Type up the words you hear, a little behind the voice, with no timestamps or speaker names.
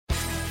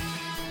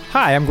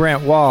Hi, I'm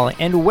Grant Wall,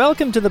 and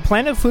welcome to the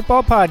Planet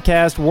Football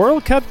Podcast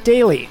World Cup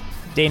Daily.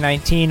 Day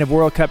 19 of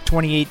World Cup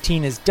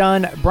 2018 is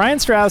done. Brian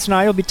Strauss and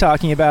I will be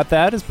talking about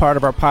that as part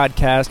of our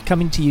podcast,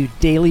 coming to you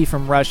daily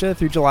from Russia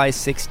through July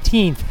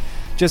 16th.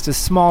 Just a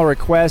small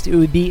request, it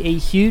would be a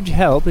huge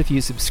help if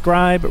you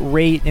subscribe,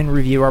 rate, and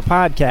review our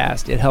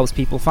podcast. It helps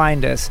people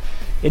find us.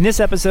 In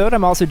this episode,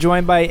 I'm also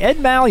joined by Ed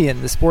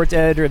Malyon, the sports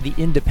editor of The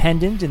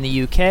Independent in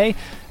the UK,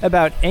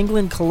 about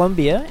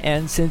England-Colombia,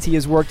 and since he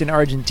has worked in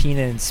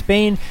Argentina and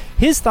Spain,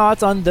 his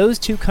thoughts on those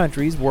two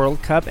countries'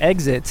 World Cup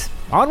exits.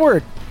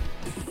 Onward!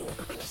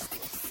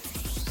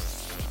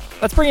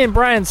 Let's bring in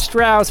Brian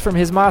Strauss from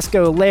his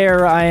Moscow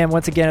lair. I am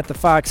once again at the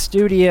Fox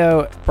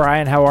studio.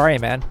 Brian, how are you,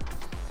 man?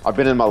 I've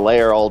been in my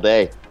lair all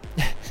day.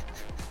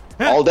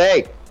 All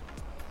day.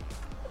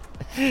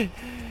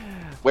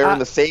 Wearing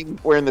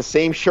the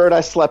same shirt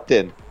I slept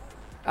in.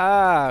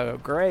 Oh,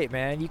 great,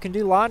 man. You can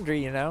do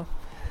laundry, you know.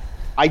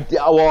 I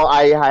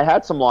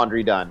had some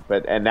laundry done,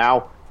 and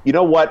now you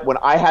know what? When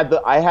I had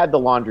the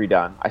laundry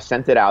done, I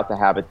sent it out to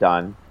have it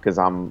done because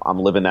I'm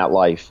living that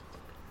life,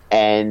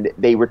 and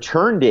they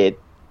returned it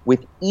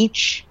with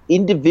each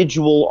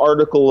individual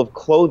article of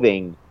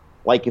clothing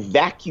like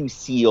vacuum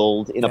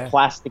sealed in a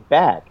plastic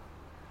bag.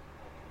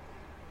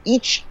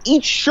 Each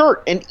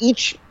shirt and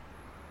each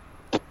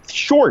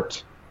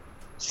short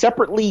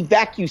separately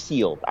vacuum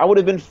sealed. I would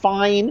have been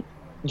fine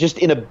just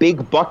in a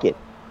big bucket,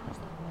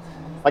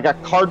 like a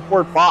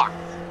cardboard box.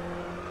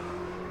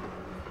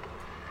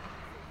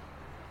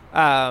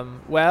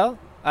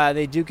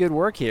 They do good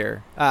work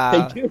here.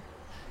 They do.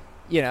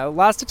 You know,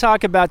 lots to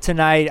talk about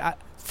tonight.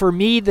 For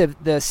me,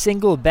 the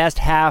single best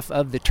half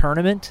of the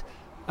tournament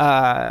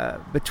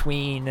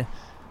between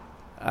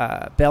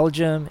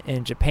Belgium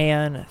and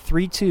Japan,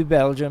 3-2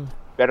 Belgium.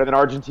 Better than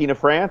Argentina,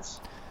 France?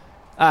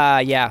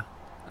 Yeah.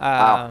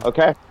 Wow.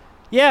 Okay.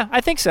 Yeah, I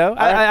think so.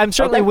 I'm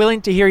certainly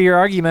willing to hear your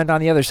argument on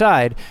the other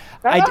side.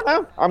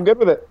 I'm good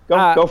with it.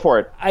 Go for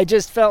it. I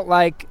just felt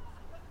like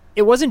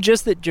it wasn't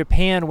just that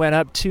Japan went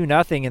up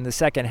 2-0 in the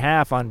second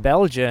half on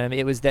Belgium.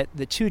 It was that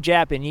the two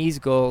Japanese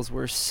goals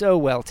were so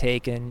well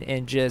taken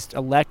and just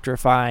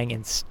electrifying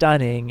and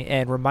stunning,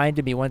 and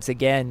reminded me once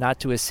again not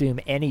to assume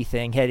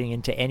anything heading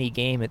into any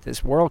game at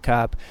this World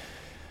Cup.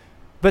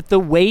 But the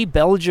way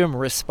Belgium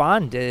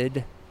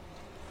responded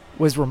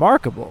was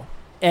remarkable.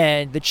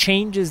 And the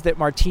changes that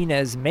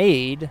Martinez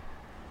made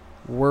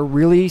were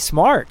really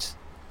smart.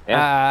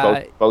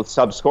 Yeah, both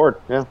subs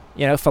scored. Yeah,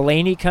 you know,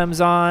 Fellaini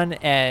comes on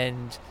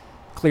and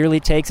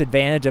clearly takes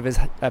advantage of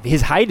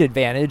his height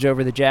advantage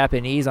over the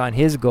Japanese on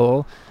his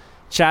goal.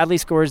 Chadli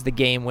scores the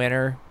game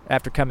winner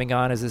after coming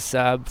on as a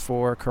sub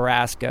for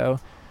Carrasco,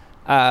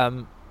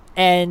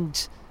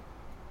 and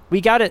we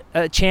got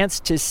a chance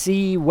to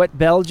see what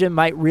Belgium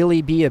might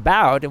really be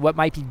about and what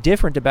might be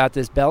different about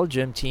this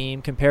Belgium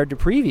team compared to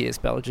previous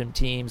Belgium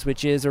teams,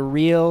 which is a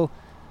real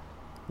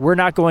we're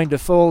not going to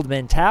fold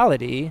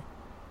mentality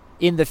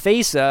in the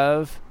face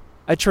of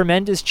a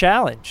tremendous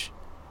challenge.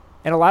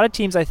 And a lot of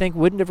teams, I think,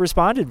 wouldn't have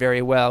responded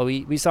very well.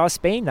 We saw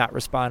Spain not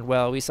respond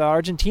well. We saw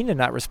Argentina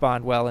not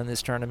respond well in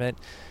this tournament.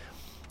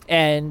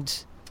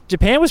 And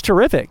Japan was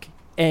terrific.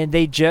 And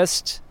they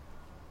just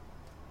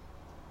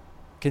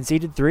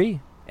conceded 3.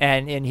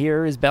 And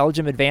here is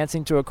Belgium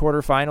advancing to a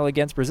quarterfinal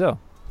against Brazil.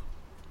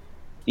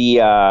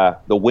 The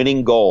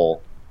winning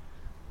goal,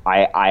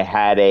 I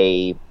had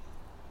a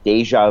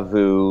deja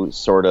vu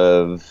sort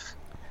of,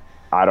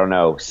 I don't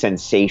know,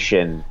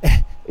 sensation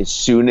as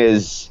soon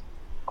as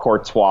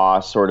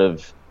Courtois sort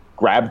of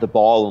grabbed the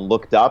ball and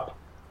looked up.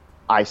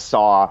 I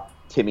saw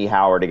Timmy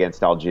Howard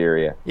against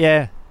Algeria.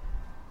 Yeah.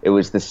 It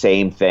was the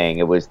same thing.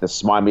 It was the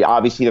smile. I mean,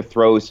 obviously the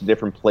throws to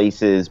different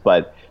places,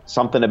 but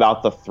something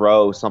about the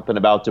throw, something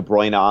about De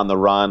Bruyne on the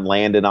run,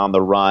 Landon on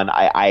the run.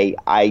 I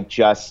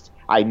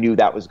knew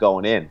that was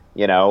going in,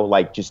 you know,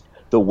 like just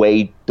the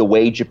way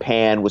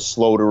Japan was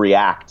slow to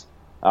react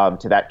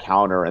to that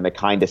counter and the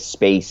kind of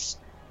space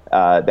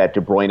that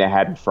De Bruyne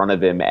had in front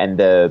of him, and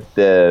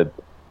the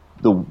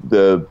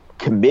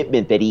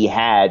commitment that he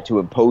had to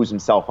impose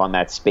himself on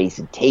that space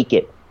and take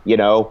it, you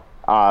know.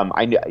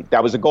 I knew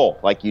that was a goal.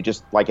 Like you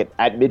just like it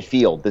at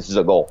midfield. This is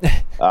a goal.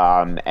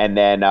 And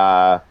then,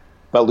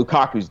 but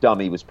Lukaku's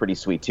dummy was pretty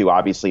sweet too.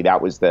 Obviously,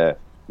 that was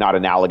not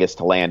analogous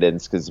to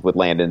Landon's because with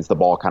Landon's the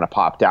ball kind of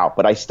popped out.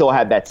 But I still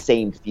had that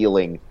same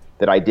feeling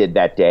that I did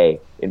that day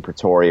in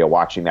Pretoria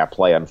watching that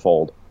play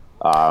unfold.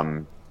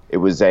 It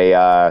was it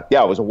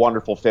was a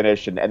wonderful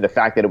finish, and the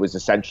fact that it was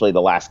essentially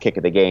the last kick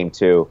of the game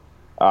too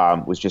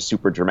was just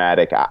super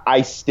dramatic.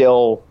 I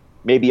still.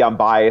 Maybe I'm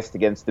biased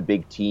against the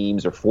big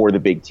teams or for the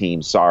big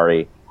teams.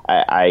 Sorry.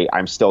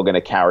 I'm still going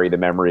to carry the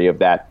memory of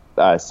that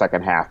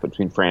second half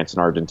between France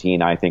and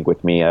Argentina, I think,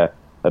 with me a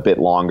bit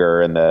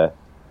longer, and the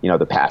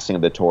passing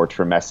of the torch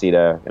from Messi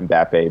to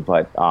Mbappe.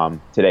 But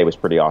today was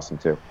pretty awesome,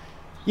 too.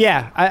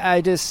 Yeah,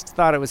 I just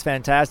thought it was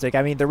fantastic.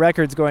 I mean, the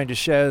record's going to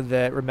show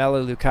that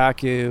Romelu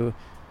Lukaku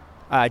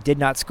did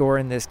not score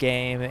in this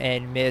game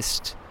and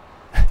missed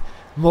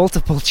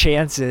multiple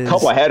chances.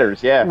 Couple of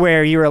headers, yeah.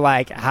 Where you were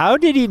like, how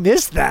did he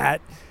miss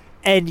that?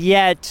 And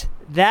yet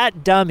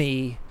that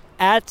dummy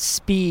at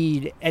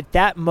speed at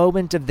that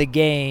moment of the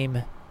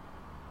game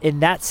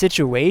in that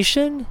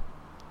situation,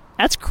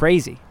 that's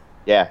crazy.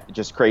 Yeah,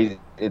 just crazy.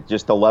 It's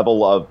just the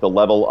level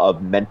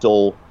of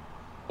mental,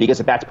 because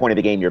at that point of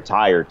the game you're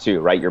tired too,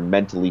 right? You're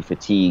mentally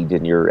fatigued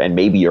and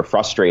maybe you're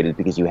frustrated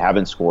because you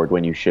haven't scored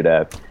when you should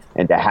have.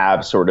 And to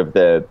have sort of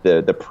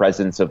the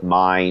presence of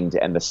mind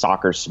and the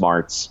soccer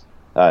smarts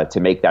to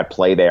make that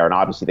play there, and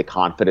obviously the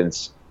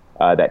confidence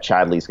that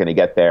Chadley's going to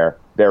get there,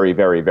 very,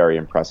 very, very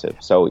impressive.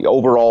 So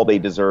overall, they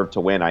deserve to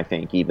win, I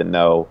think, even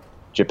though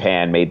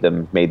Japan made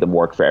them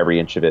work for every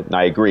inch of it. And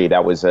I agree,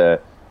 that was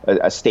a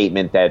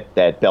statement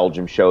that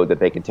Belgium showed that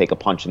they can take a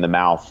punch in the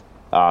mouth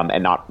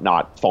and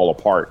not fall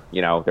apart.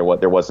 You know,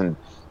 there wasn't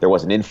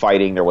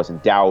infighting, there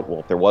wasn't doubt. Well,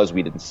 if there was,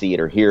 we didn't see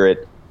it or hear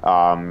it.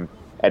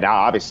 And now,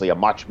 obviously, a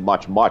much,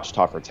 much, much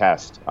tougher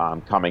test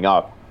coming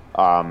up.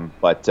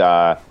 But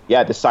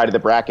this side of the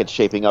bracket's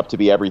shaping up to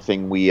be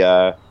everything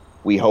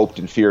we hoped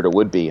and feared it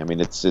would be. I mean,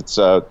 it's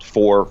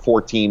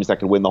four teams that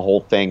could win the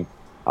whole thing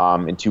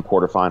in 2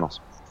 quarterfinals.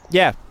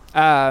 Yeah.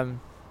 And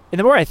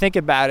the more I think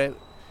about it,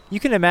 you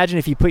can imagine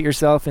if you put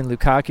yourself in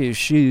Lukaku's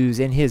shoes,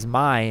 in his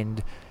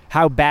mind,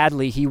 how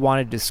badly he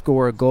wanted to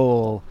score a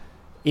goal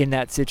in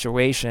that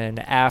situation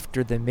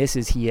after the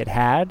misses he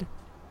had.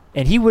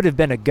 And he would have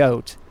been a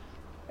goat,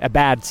 a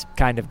bad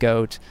kind of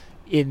goat,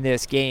 in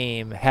this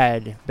game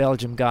had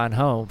Belgium gone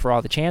home for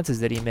all the chances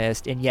that he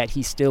missed, and yet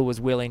he still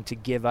was willing to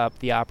give up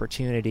the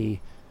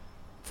opportunity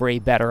for a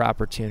better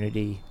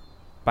opportunity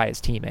by his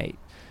teammate.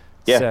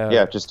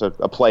 Just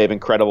a play of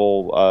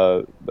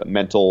incredible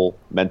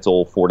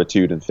mental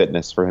fortitude and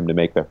fitness for him to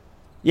make there.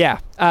 Yeah.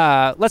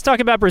 Let's talk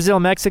about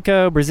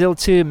Brazil-Mexico. Brazil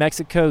 2,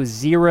 Mexico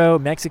 0.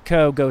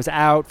 Mexico goes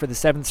out for the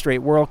 7th straight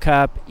World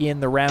Cup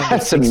in the round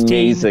of 16. That's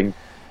amazing.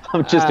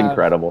 Just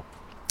incredible.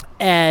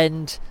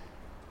 And,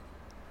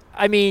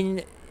 I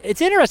mean,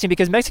 it's interesting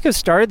because Mexico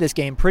started this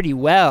game pretty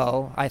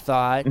well, I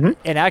thought,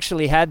 and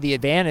actually had the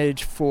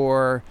advantage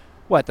for,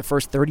 the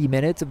first 30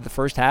 minutes of the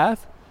first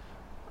half?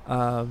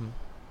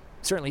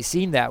 Certainly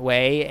seemed that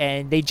way,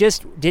 and they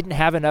just didn't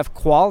have enough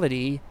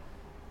quality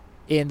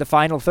in the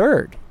final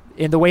third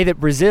in the way that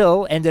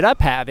Brazil ended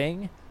up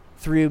having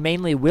through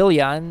mainly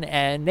Willian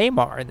and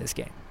Neymar in this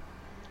game.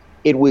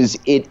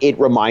 It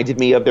reminded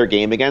me of their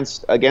game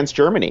against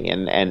Germany,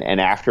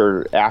 and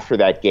after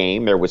that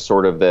game there was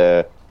sort of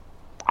the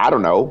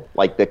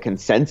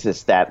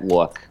consensus that,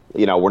 look,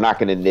 we're not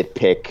going to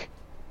nitpick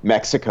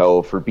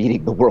Mexico for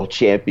beating the world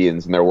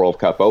champions in their World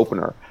Cup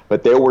opener,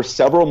 but there were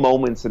several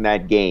moments in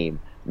that game.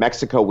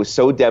 Mexico was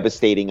so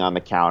devastating on the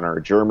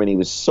counter, Germany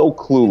was so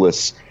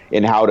clueless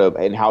in how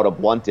to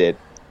blunt it,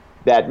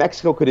 that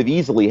Mexico could have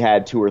easily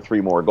had 2 or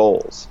 3 more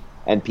goals,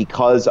 and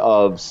because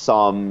of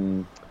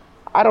some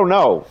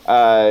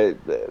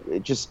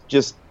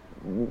just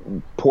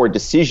poor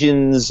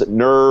decisions,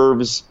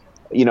 nerves,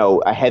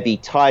 a heavy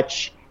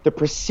touch, the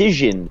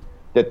precision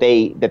that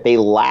they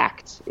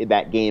lacked in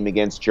that game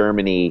against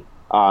Germany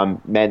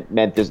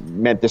meant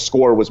the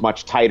score was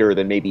much tighter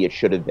than maybe it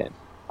should have been.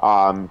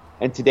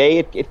 And today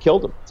it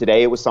killed them.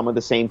 Today it was some of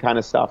the same kind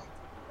of stuff,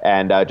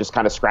 and just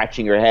kind of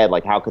scratching your head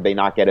like, how could they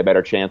not get a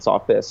better chance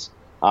off this?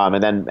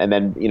 And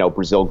then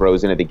Brazil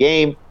grows into the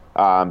game.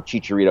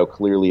 Chicharito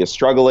clearly is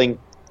struggling.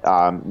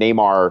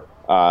 Neymar,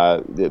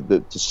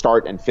 to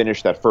start and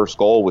finish that first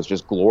goal was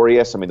just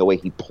glorious. I mean, the way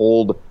he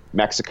pulled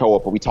Mexico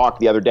up. But we talked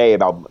the other day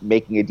about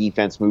making a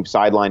defense move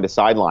sideline to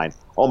sideline.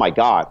 Oh my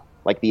God!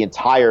 Like the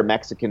entire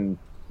Mexican,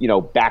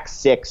 back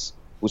six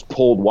was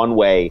pulled one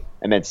way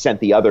and then sent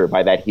the other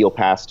by that heel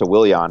pass to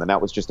Willian, and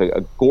that was just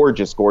a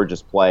gorgeous,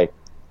 gorgeous play.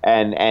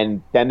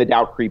 And then the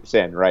doubt creeps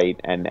in, right?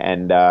 And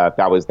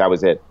that was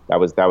it. That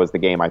was the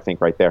game, I think,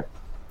 right there.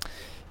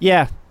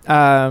 Yeah.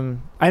 I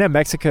know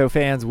Mexico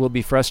fans will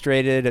be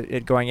frustrated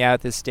at going out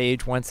at this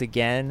stage once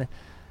again.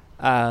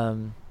 I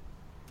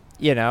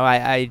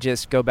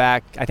just go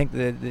back. I think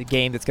the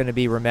game that's going to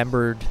be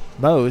remembered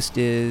most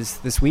is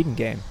the Sweden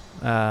game.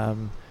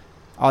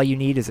 All you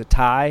need is a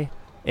tie,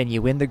 and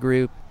you win the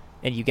group,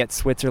 and you get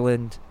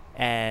Switzerland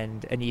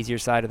and an easier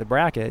side of the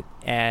bracket,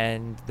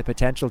 and the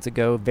potential to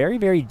go very,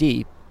 very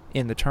deep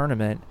in the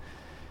tournament.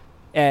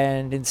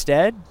 And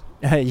instead,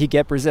 you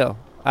get Brazil.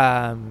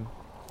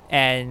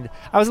 And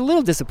I was a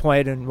little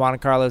disappointed in Juan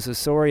Carlos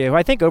Osorio, who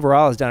I think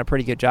overall has done a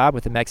pretty good job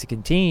with the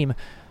Mexican team,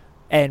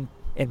 and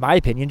in my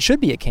opinion should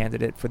be a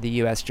candidate for the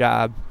U.S.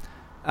 job.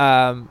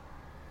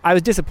 I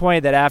was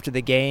disappointed that after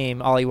the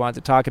game, all he wanted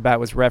to talk about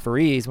was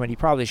referees, when he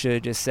probably should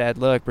have just said,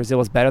 look, Brazil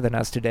was better than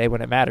us today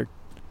when it mattered.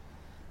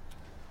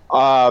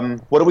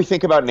 What do we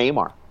think about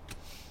Neymar?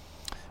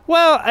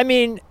 Well, I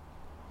mean,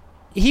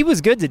 he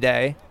was good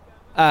today.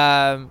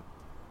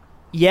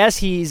 Yes,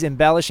 he's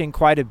embellishing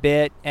quite a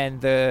bit,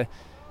 and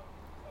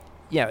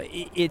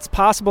it's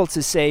possible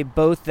to say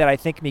both that I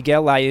think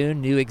Miguel Layún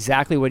knew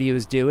exactly what he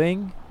was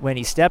doing when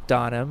he stepped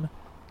on him,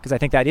 because I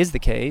think that is the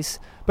case.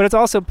 But it's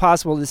also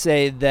possible to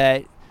say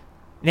that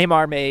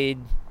Neymar made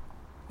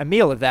a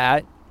meal of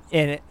that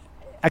in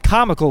a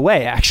comical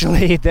way,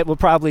 actually, that will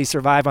probably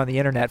survive on the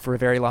internet for a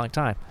very long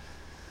time.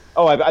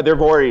 Oh,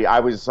 I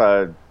was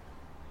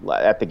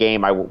at the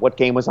game. What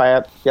game was I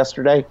at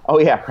yesterday? Oh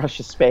yeah,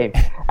 Russia-Spain.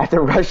 At the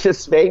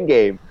Russia-Spain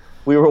game,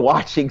 we were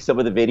watching some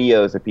of the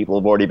videos that people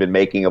have already been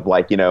making of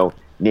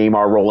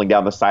Neymar rolling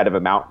down the side of a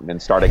mountain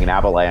and starting an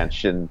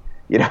avalanche and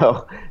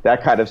that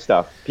kind of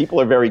stuff.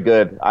 People are very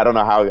good. I don't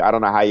know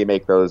how you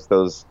make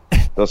those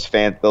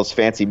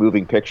fancy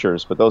moving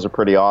pictures, but those are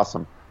pretty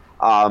awesome.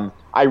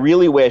 I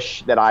really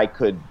wish that I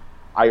could.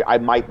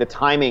 The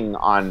timing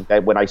on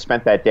that when I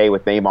spent that day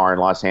with Neymar in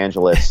Los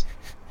Angeles,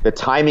 the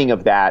timing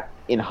of that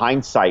in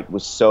hindsight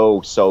was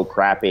so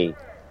crappy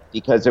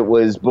because it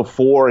was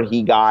before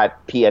he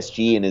got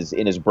PSG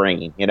in his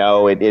brain.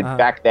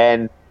 Back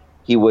then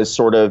he was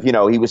sort of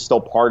he was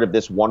still part of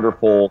this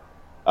wonderful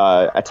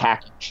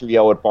attacking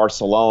trio at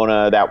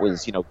Barcelona that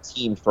was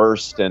team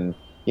first and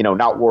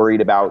not worried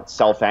about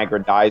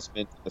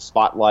self-aggrandizement, the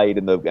spotlight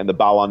and the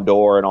Ballon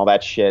d'Or and all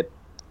that shit.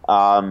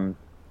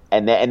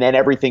 And then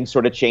everything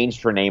sort of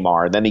changed for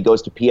Neymar. And then he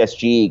goes to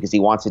PSG because he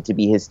wants it to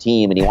be his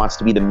team and he wants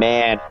to be the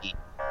man. He,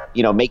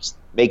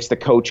 makes the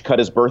coach cut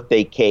his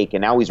birthday cake,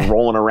 and now he's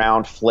rolling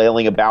around,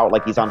 flailing about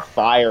like he's on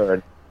fire.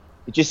 And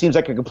it just seems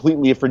like a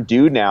completely different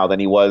dude now than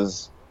he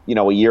was,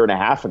 a year and a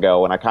half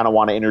ago. And I kind of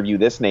want to interview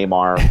this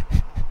Neymar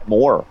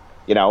more,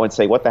 and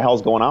say, what the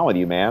hell's going on with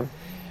you, man?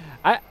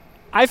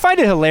 I find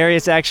it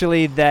hilarious,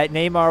 actually, that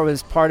Neymar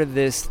was part of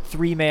this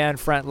three-man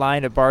front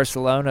line at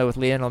Barcelona with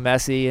Lionel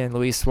Messi and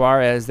Luis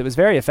Suarez that was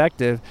very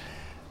effective,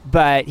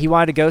 but he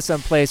wanted to go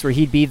someplace where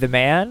he'd be the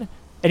man,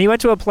 and he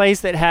went to a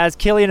place that has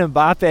Kylian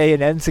Mbappe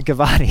and Edinson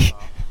Cavani.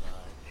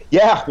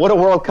 Yeah, what a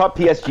World Cup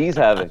PSG's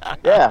having.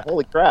 Yeah,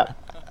 holy crap.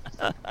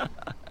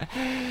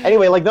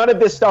 Anyway, none of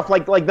this stuff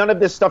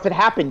had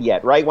happened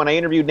yet, right? When I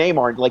interviewed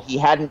Neymar, he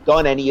hadn't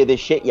done any of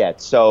this shit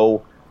yet,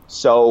 so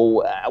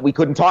we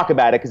couldn't talk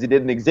about it because it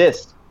didn't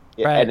exist.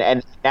 Right.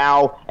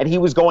 And he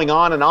was going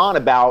on and on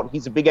about,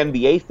 he's a big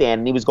NBA fan,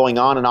 and he was going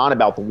on and on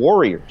about the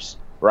Warriors,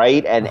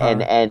 right?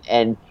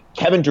 And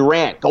Kevin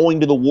Durant going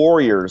to the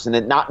Warriors and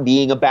it not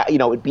being about,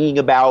 it being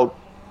about,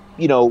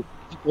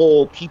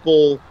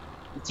 people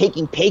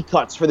taking pay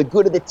cuts for the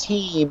good of the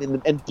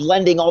team and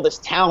blending all this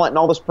talent and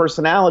all this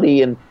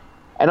personality. And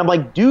I'm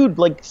like, dude,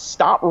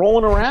 stop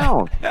rolling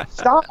around.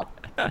 Stop.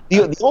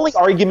 The only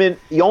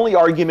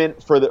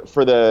argument for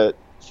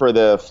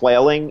the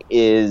flailing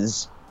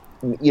is,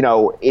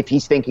 if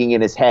he's thinking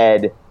in his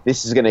head,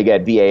 this is going to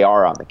get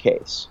VAR on the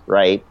case,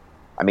 right?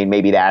 I mean,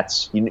 maybe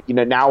that's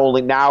not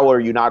only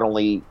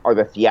are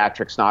the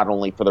theatrics not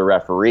only for the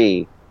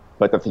referee,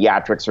 but the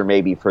theatrics are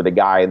maybe for the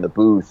guy in the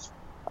booth,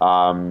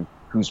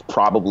 who's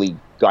probably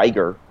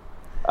Geiger.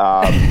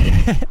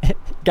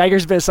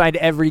 Geiger's been assigned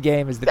every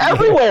game as the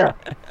everywhere.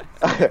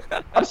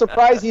 I'm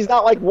surprised he's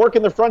not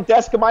working the front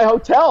desk of my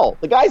hotel.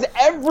 The guy's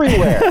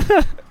everywhere.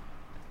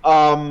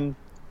 And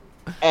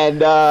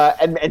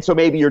so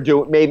maybe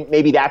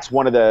maybe that's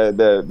one of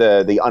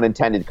the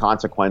unintended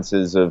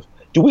consequences of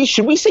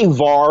should we say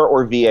VAR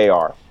or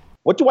VAR?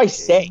 What do I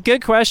say?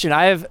 Good question.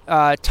 I have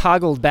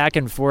toggled back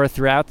and forth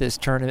throughout this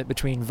tournament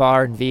between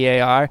VAR and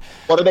VAR.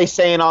 What are they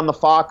saying on the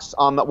Fox?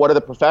 What are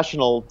the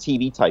professional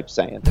TV types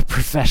saying? The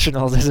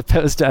professionals as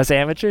opposed to us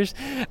amateurs?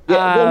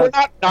 Yeah,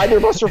 neither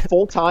of us are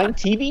full-time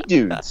TV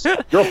dudes.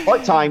 You're a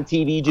part-time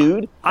TV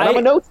dude, and I'm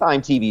a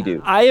no-time TV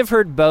dude. I have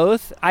heard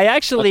both. I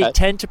actually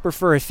tend to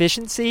prefer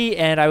efficiency,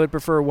 and I would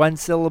prefer one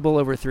syllable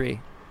over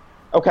three.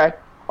 Okay.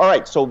 All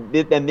right. So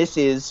then this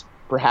is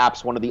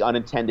perhaps one of the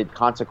unintended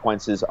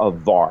consequences of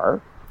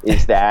VAR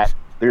is that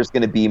there's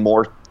going to be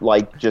more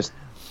just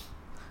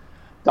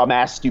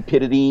dumbass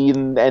stupidity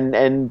and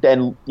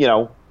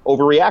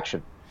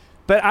overreaction.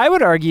 But I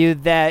would argue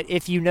that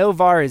if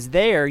VAR is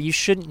there, you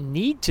shouldn't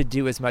need to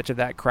do as much of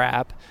that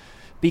crap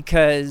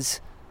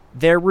because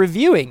they're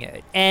reviewing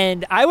it.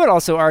 And I would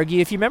also argue,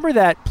 if you remember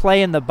that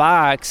play in the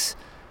box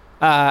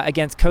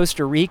against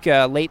Costa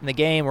Rica late in the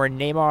game where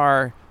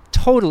Neymar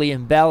totally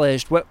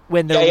embellished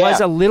when there was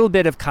a little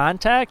bit of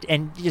contact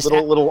and just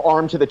little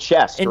arm to the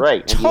chest, and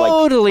right?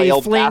 Totally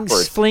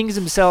flings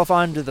himself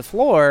onto the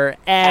floor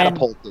and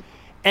catapulted.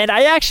 And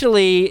I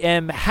actually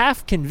am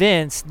half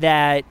convinced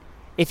that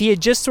if he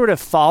had just sort of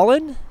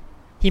fallen,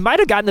 he might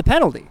have gotten the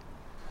penalty.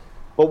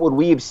 But would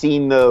we have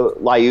seen the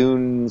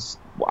Layun's?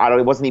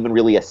 It wasn't even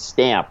really a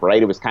stamp,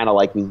 right? It was kind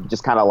of he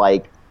just kind of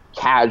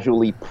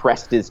casually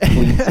pressed his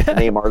cleats at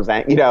Neymar's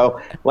ankle.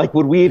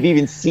 Would we have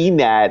even seen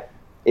that?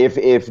 If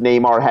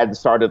Neymar had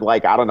started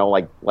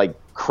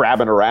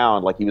crabbing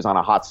around like he was on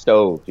a hot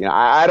stove,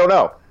 I don't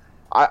know.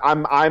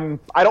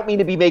 I don't mean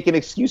to be making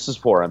excuses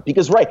for him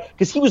because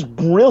he was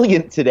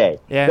brilliant today.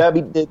 Yeah.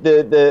 Again,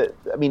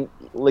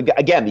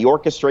 the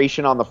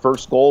orchestration on the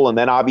first goal, and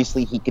then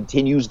obviously he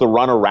continues the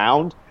run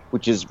around,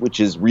 which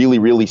is really,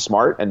 really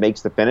smart and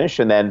makes the finish,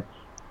 and then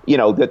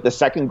the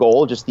second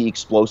goal, just the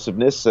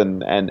explosiveness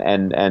and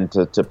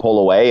to pull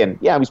away, and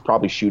yeah, he was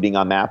probably shooting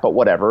on that, but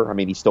whatever. I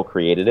mean, he still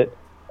created it.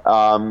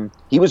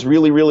 He was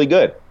really, really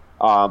good.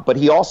 But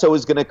he also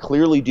is going to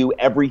clearly do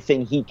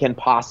everything he can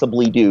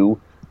possibly do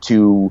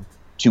to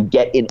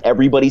get in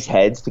everybody's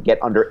heads, to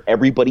get under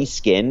everybody's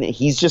skin.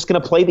 He's just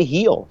going to play the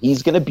heel.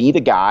 He's going to be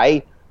the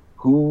guy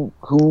who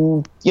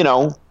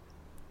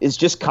is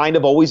just kind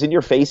of always in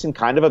your face and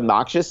kind of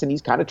obnoxious, and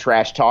he's kind of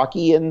trash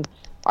talky, and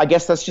I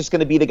guess that's just going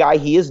to be the guy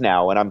he is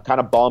now. And I'm kind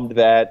of bummed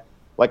that,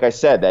 like I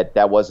said, that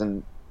guy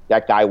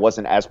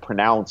wasn't as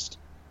pronounced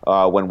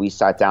when we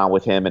sat down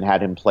with him and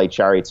had him play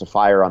Chariots of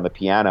Fire on the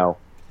piano,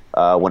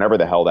 whenever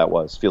the hell that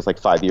was. Feels like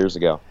 5 years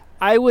ago.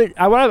 I want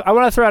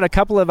to throw out a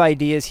couple of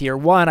ideas here.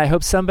 One, I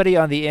hope somebody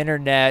on the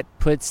internet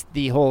puts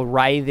the whole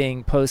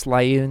writhing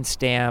post-Layun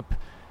stamp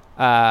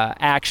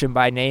action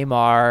by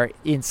Neymar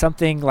in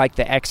something like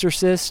The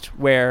Exorcist,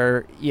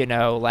 where,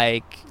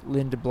 like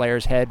Linda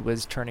Blair's head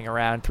was turning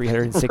around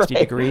 360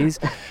 degrees,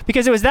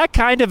 because it was that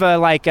kind of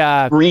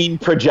a green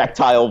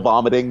projectile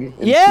vomiting.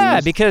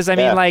 Yeah, because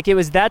it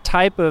was that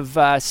type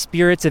of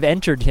spirits have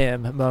entered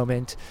him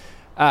moment.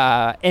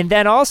 And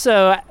then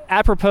also,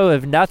 apropos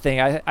of nothing,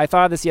 I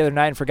thought of this the other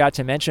night and forgot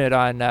to mention it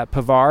on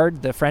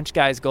Pavard, the French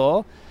guy's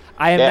goal.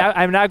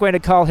 I'm now going to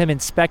call him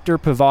Inspector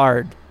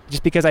Pavard,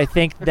 just because I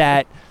think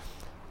that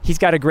he's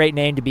got a great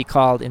name to be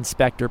called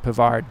Inspector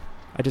Pavard.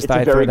 It's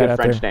a very good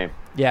French name.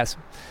 Yes.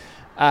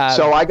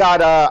 So I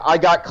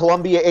got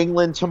Colombia,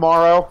 England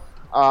tomorrow.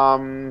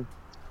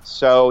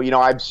 So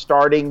I'm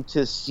starting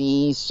to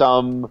see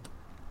some,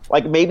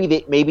 like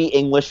maybe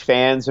English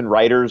fans and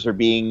writers are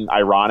being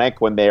ironic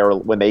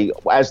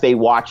as they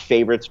watch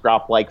favorites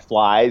drop like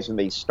flies, and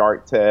they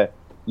start to,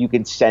 you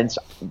can sense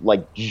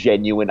like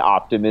genuine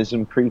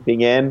optimism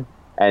creeping in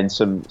and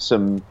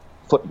some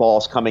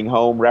football's coming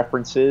home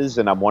references,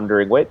 and I'm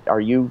wondering,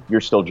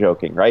 you're still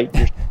joking,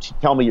 right?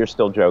 Tell me you're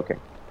still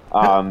joking.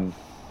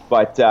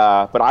 But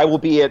I will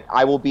be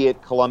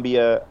at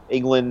Colombia,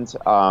 England,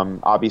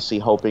 obviously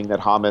hoping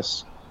that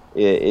James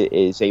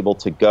is able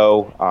to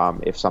go.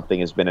 If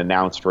something has been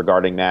announced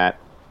regarding that,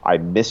 I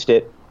missed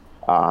it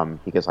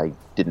because I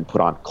didn't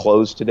put on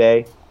clothes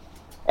today.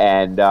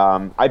 And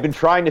I've been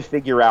trying to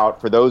figure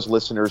out, for those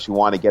listeners who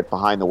want to get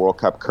behind the World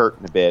Cup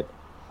curtain a bit,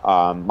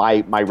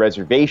 my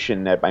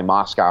reservation at my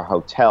Moscow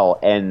hotel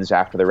ends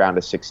after the round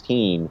of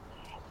 16,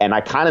 and I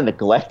kind of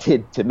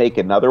neglected to make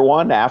another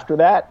one after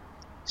that.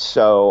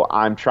 So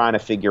I'm trying to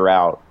figure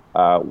out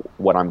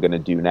what I'm going to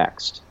do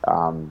next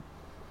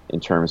in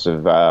terms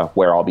of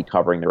where I'll be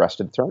covering the rest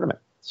of the tournament.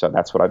 So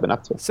that's what I've been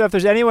up to. So if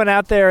there's anyone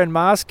out there in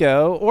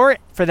Moscow, or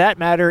for that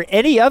matter,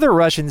 any other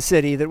Russian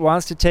city that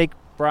wants to take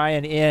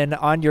Brian in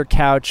on your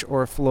couch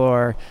or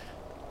floor,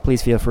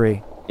 please feel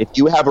free. If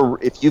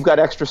you've got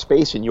extra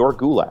space in your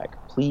gulag,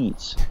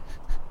 please,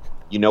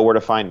 you know where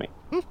to find me.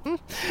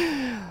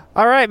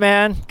 All right,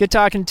 man. Good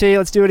talking to you.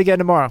 Let's do it again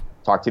tomorrow.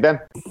 Talk to you then.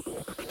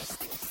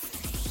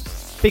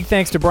 Big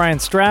thanks to Brian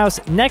Strauss.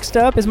 Next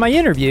up is my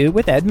interview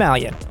with Ed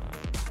Malyon.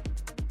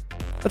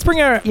 Let's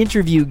bring our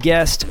interview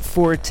guest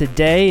for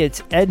today.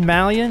 It's Ed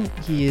Malyon.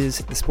 He is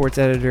the sports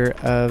editor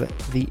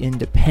of The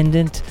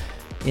Independent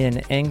in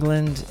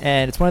England,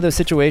 and it's one of those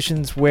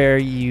situations where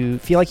you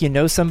feel like you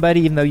know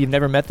somebody even though you've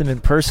never met them in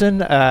person,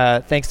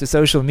 thanks to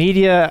social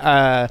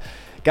media.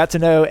 Got to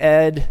know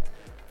Ed,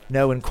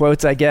 in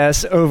quotes, I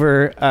guess,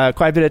 over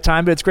quite a bit of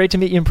time, but it's great to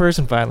meet you in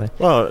person finally.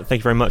 Well, thank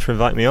you very much for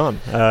inviting me on,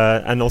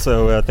 and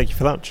also thank you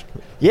for lunch.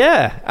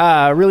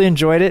 Yeah, really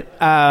enjoyed it,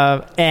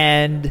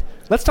 and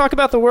let's talk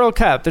about the World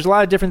Cup. There's a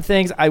lot of different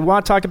things. I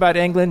want to talk about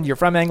England. You're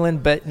from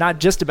England, but not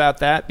just about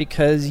that,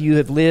 because you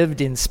have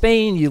lived in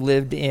Spain, you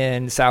lived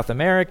in South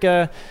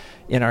America,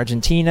 in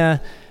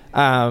Argentina.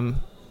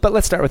 But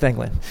let's start with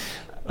England.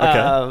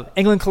 Okay.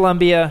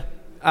 England-Colombia,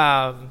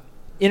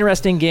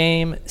 interesting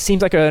game.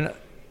 Seems like an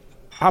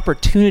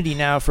opportunity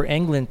now for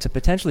England to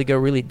potentially go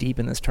really deep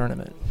in this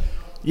tournament.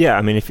 Yeah,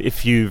 I mean,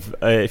 if you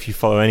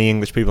follow any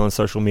English people on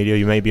social media,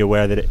 you may be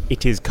aware that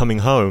it is coming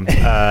home,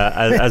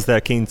 as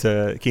they're keen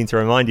to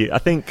remind you. I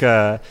think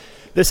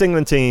this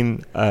England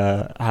team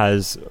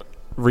has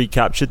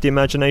recaptured the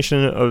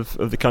imagination of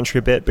the country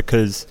a bit,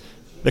 because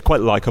they're quite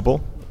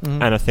likeable,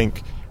 and I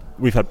think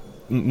we've had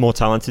more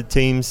talented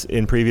teams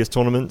in previous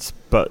tournaments,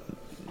 but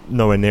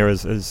nowhere near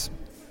as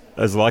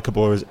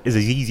likeable or as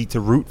easy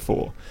to root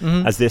for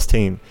as this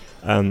team.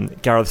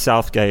 Gareth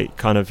Southgate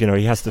kind of,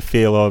 he has the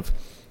feel of,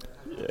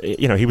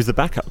 he was the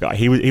backup guy.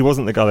 He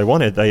wasn't the guy they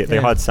wanted. They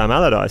hired Sam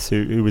Allardyce,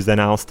 who was then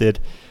ousted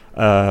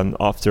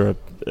after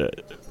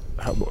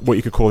what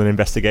you could call an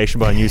investigation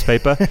by a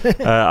newspaper,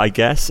 I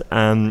guess.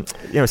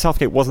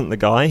 Southgate wasn't the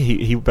guy.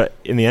 But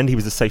in the end, he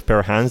was a safe pair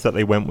of hands that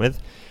they went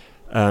with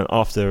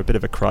after a bit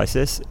of a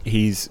crisis.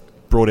 He's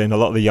brought in a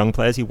lot of the young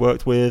players he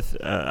worked with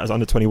as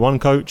under-21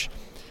 coach.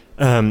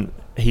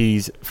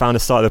 He's found a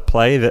style of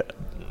play that,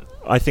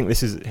 I think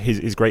this is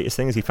his greatest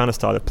thing, is he found a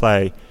style of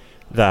play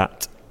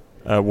that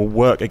will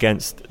work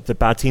against the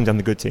bad teams and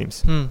the good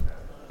teams. And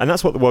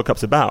that's what the World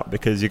Cup's about,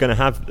 because you're going to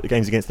have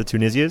games against the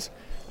Tunisias,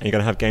 and you're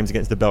going to have games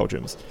against the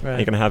Belgiums, and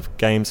you're going to have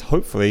games,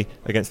 hopefully,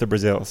 against the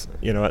Brazils,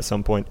 at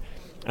some point.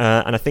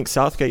 And I think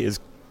Southgate has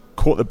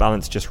caught the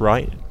balance just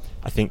right.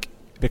 I think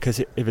because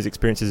of his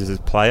experiences as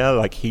a player,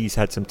 like, he's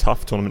had some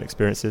tough tournament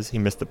experiences. He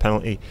missed the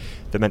penalty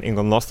that meant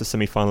England lost the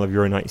semi-final of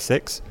Euro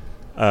 96.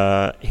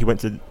 He went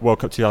to World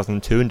Cup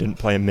 2002 and didn't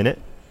play a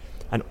minute.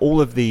 And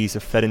all of these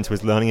have fed into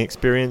his learning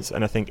experience,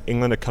 and I think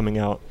England are coming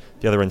out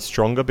the other end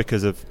stronger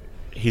because of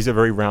he's a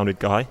very rounded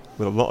guy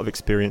with a lot of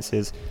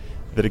experiences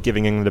that are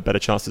giving England a better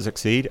chance to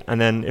succeed.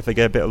 And then if they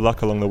get a bit of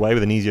luck along the way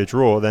with an easier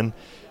draw, then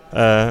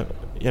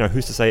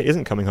who's to say it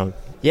isn't coming home?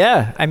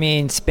 Yeah, I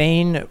mean,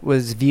 Spain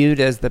was viewed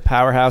as the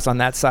powerhouse on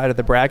that side of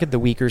the bracket, the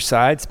weaker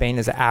side. Spain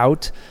is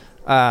out.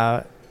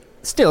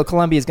 Still,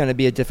 Colombia is going to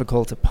be a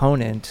difficult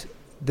opponent.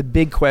 The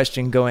big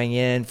question going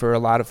in for a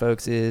lot of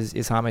folks is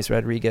James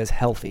Rodriguez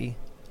healthy?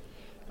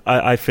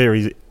 I fear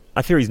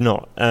he's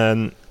not.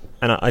 And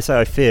I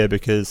say I fear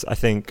because I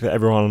think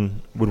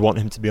everyone would want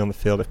him to be on the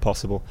field if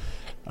possible.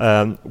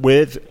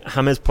 With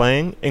James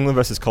playing, England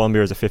versus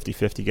Colombia is a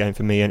 50-50 game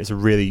for me, and it's a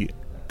really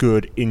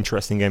good,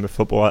 interesting game of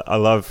football. I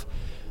love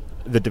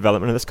the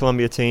development of this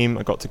Colombia team.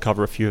 I got to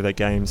cover a few of their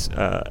games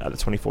at the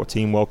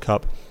 2014 World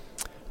Cup.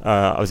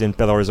 I was in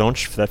Belo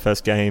Horizonte for their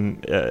first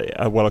game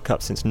at World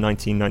Cup since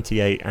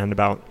 1998, and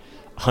about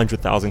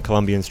 100,000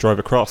 Colombians drove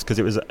across because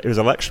it was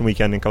election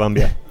weekend in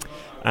Colombia.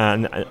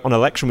 And on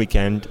election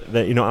weekend,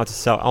 you're not allowed to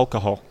sell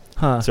alcohol.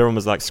 Huh. So everyone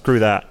was like, screw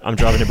that, I'm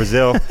driving to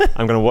Brazil,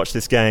 I'm going to watch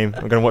this game,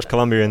 I'm going to watch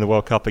Colombia in the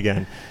World Cup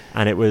again.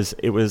 And it was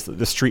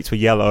the streets were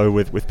yellow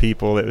with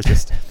people. It was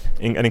just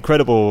an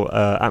incredible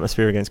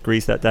atmosphere against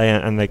Greece that day,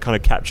 and they kind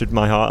of captured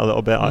my heart a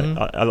little bit.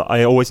 Mm-hmm.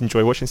 I always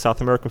enjoy watching South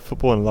American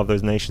football and love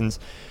those nations.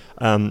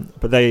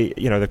 But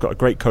they've got a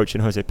great coach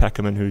in Jose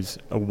Pekerman, who's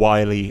a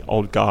wily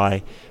old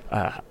guy,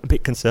 a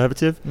bit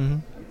conservative, mm-hmm.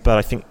 but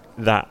I think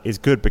that is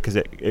good because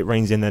it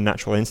reins in their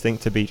natural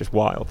instinct to be just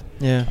wild.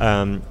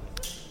 Yeah.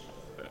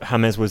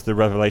 James was the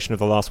revelation of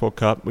the last World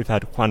Cup. We've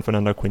had Juan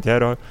Fernando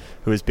Quintero,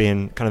 who has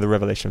been kind of the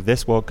revelation of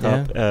this World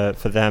Cup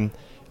for them.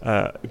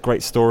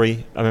 Great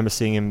story. I remember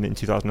seeing him in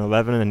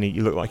 2011, and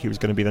he looked like he was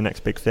going to be the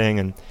next big thing,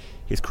 and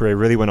his career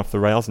really went off the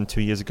rails, and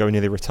 2 years ago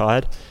nearly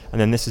retired.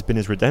 And then this has been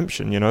his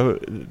redemption.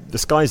 The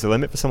sky's the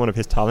limit for someone of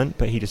his talent,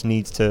 but he just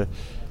needs to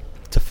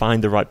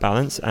find the right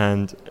balance.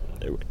 And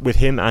with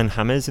him and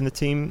James in the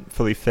team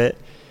fully fit,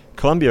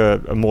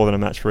 Colombia are more than a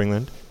match for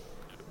England.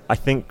 I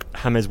think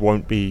James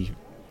won't be.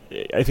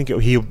 I think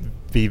he'll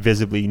be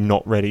visibly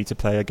not ready to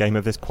play a game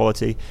of this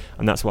quality,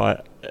 and that's why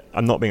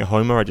I'm not being a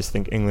homer. I just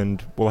think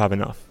England will have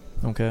enough.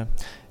 Okay.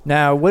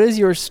 Now, what is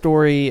your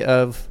story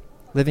of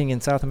living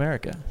in South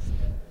America?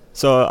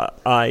 So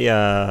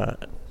I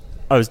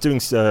was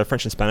doing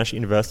French and Spanish at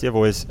university. I've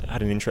always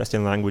had an interest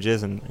in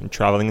languages and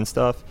traveling and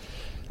stuff.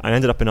 I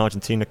ended up in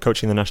Argentina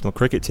coaching the national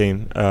cricket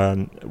team,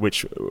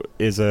 which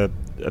is a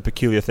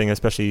peculiar thing,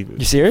 especially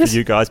for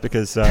you guys,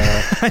 because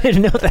I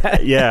didn't know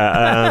that.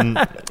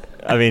 Yeah.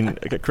 I mean,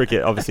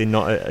 cricket obviously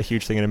not a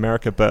huge thing in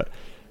America, but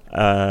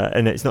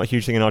and it's not a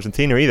huge thing in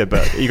Argentina either.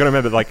 But you got to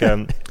remember,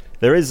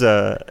 there is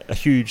a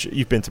huge.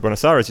 You've been to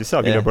Buenos Aires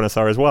yourself. You know Buenos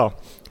Aires well.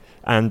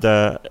 And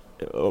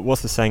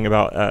what's the saying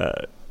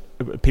about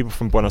people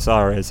from Buenos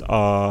Aires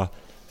they're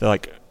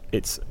like,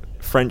 it's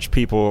French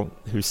people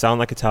who sound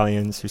like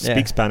Italians, who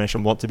speak Spanish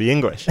and want to be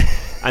English.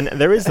 And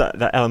there is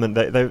that element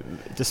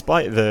that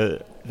despite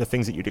the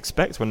things that you'd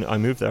expect when I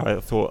moved there, I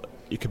thought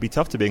it could be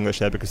tough to be English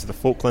there because of the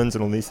Falklands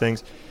and all these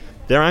things.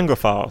 They're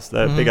Anglophiles.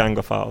 They're big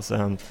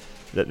Anglophiles.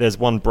 There's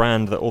one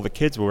brand that all the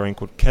kids were wearing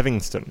called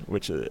Kevingston,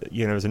 which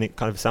is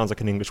kind of sounds like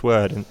an English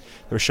word. And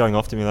they were showing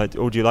off to me like,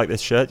 "Oh, do you like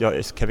this shirt? Do you like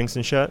this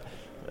Kevingston shirt?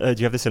 Do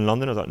you have this in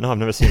London?" I was like, "No, I've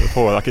never seen it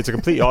before." Like, it's a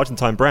completely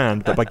Argentine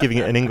brand, but by giving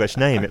it an English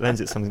name, it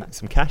lends it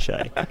some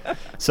cachet.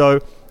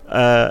 So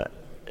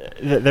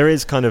there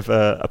is kind of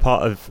a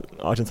part of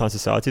Argentine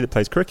society that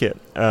plays cricket,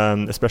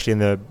 especially in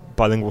the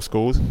bilingual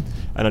schools.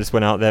 And I just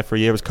went out there for a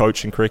year, was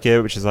coaching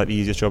cricket, which is like the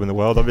easiest job in the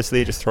world,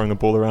 obviously, just throwing a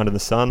ball around in the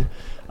sun.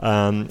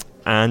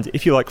 And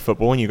if you like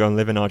football and you go and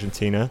live in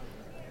Argentina,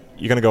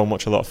 you're going to go and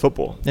watch a lot of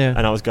football. Yeah.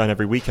 And I was going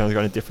every weekend. I was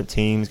going to different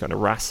teams, going to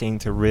Racing,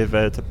 to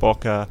River, to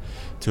Boca,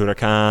 to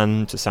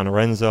Huracan, to San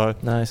Lorenzo.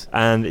 Nice.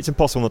 And it's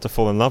impossible not to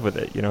fall in love with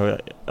it.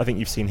 I think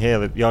you've seen here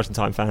that the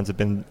Argentine fans have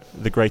been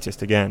the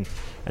greatest again.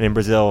 And in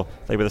Brazil,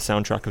 they were the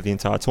soundtrack of the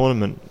entire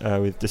tournament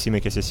with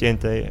Decime que se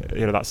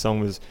siente. That song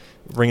was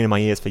ringing in my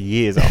ears for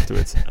years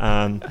afterwards.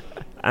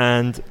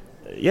 And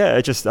yeah,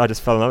 I just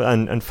fell in love.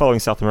 And following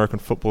South American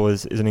football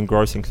is an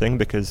engrossing thing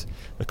because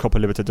the Copa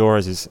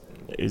Libertadores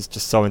is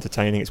just so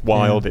entertaining. It's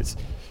wild. It's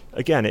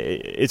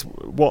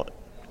what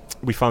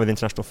we find with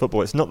international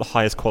football. It's not the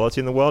highest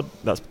quality in the world.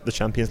 That's the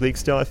Champions League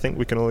still, I think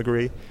we can all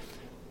agree.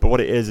 But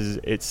what it is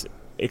it's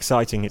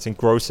exciting, it's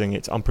engrossing,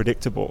 it's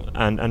unpredictable.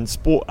 And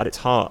sport at its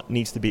heart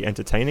needs to be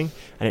entertaining,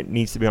 and it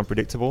needs to be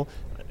unpredictable.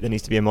 There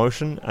needs to be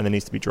emotion, and there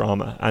needs to be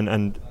drama.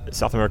 And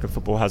South American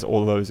football has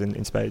all of those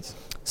in spades.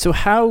 So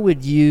how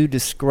would you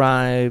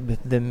describe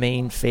the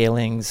main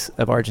failings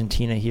of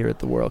Argentina here at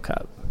the World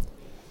Cup?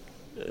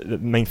 The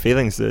main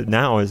feelings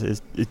now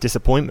is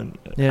disappointment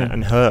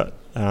and hurt.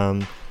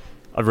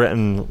 I've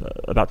written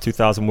about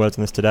 2,000 words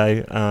on this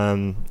today,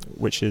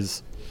 which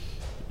is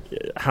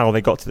how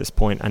they got to this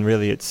point. And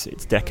really, it's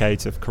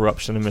decades of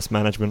corruption and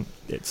mismanagement.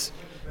 It's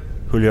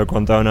Julio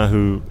Grondona,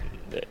 who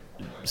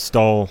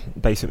stole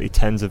basically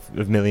tens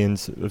of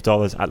millions of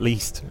dollars, at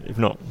least, if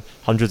not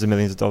hundreds of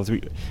millions of dollars.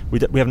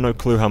 We have no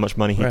clue how much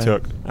money he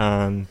took.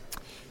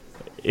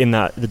 in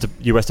that the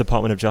U.S.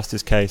 Department of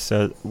Justice case,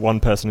 one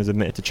person is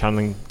admitted to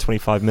channeling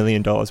 $25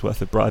 million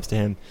worth of bribes to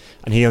him,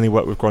 and he only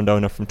worked with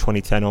Grondona from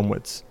 2010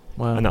 onwards.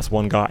 Wow. And that's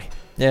one guy.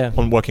 Yeah.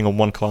 Working on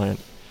one client.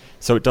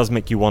 So it does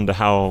make you wonder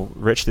how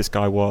rich this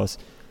guy was.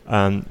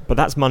 But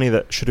that's money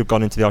that should have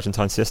gone into the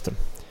Argentine system.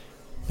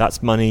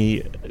 That's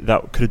money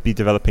that could be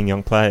developing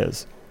young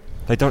players.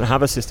 They don't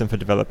have a system for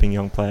developing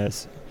young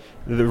players.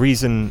 The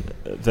reason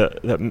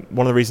that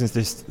one of the reasons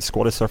this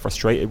squad is so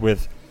frustrated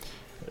with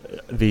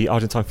the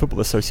Argentine Football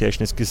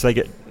Association is because they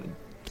get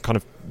kind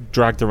of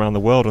dragged around the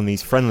world on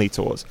these friendly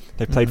tours.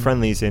 They played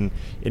friendlies in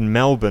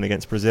Melbourne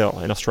against Brazil,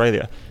 in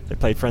Australia. They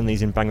played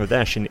friendlies in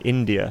Bangladesh, in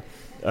India.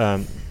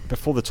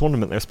 Before the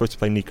tournament, they were supposed to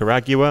play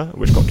Nicaragua,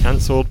 which got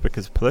cancelled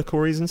because of political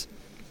reasons.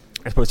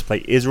 They were supposed to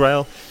play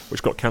Israel,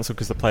 which got cancelled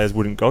because the players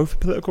wouldn't go for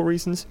political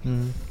reasons.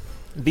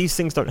 These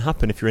things don't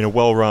happen if you're in a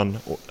well-run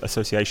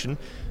association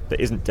that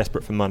isn't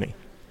desperate for money.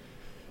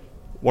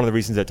 One of the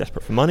reasons they're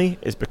desperate for money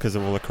is because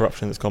of all the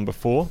corruption that's gone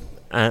before.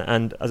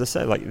 And as I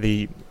said, like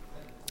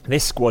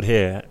this squad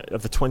here,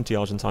 of the 20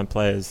 Argentine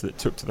players that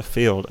took to the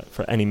field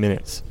for any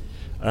minutes,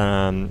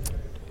 I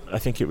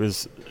think it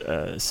was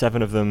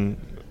 7 of them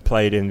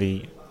played in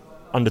the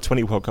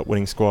Under-20 World Cup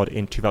winning squad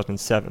in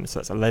 2007, so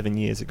that's 11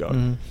 years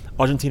ago.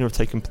 Argentina have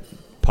taken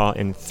part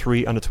in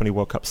 3 Under-20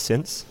 World Cups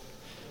since,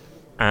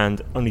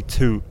 and only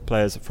 2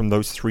 players from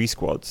those 3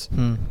 squads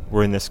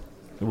were in this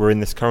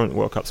current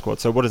World Cup squad.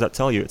 So what does that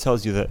tell you? It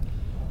tells you that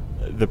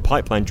the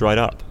pipeline dried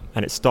up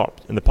and it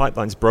stopped, and the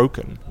pipeline's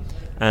broken,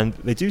 and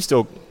they do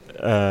still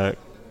kind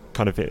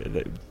of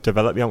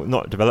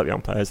not develop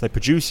young players. They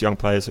produce young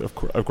players of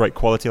great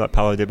quality, like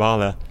Paulo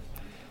Dybala,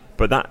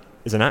 but that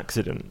is an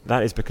accident.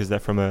 That is because they're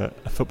from a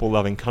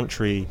football-loving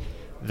country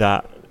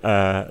that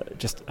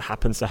just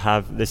happens to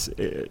have this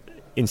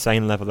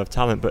insane level of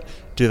talent. But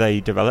do they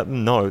develop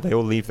them? No, they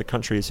all leave the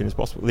country as soon as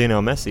possible.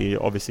 Lionel Messi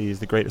obviously is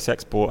the greatest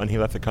export, and he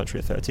left the country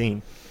at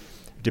 13.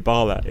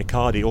 Dybala,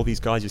 Icardi, all these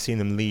guys, you've seen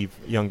them leave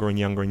younger and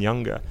younger and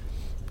younger.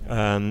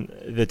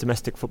 The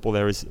domestic football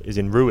there is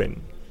in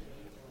ruin.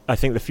 I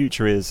think the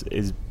future is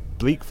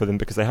bleak for them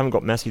because they haven't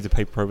got Messi to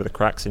paper over the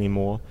cracks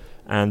anymore.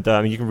 And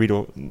you can read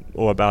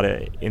all about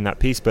it in that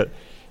piece, but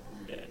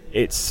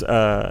it's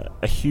a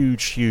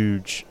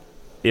huge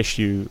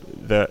issue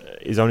that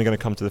is only going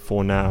to come to the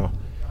fore now,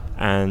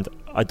 and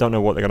I don't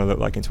know what they're going to look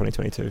like in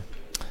 2022.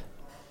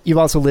 You've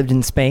also lived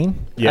in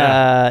Spain,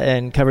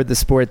 and covered the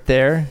sport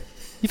there.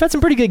 You've had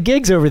some pretty good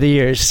gigs over the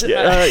years.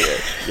 Yeah,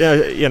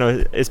 you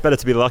know, it's better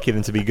to be lucky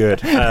than to be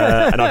good,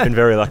 and I've been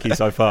very lucky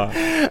so far.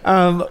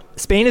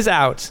 Spain is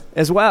out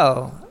as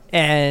well,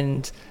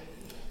 and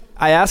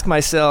I ask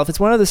myself, it's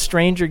one of the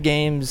stranger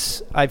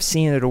games I've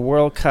seen at a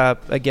World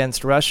Cup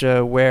against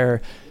Russia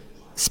where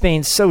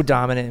Spain's so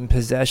dominant in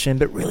possession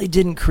but really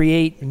didn't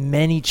create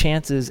many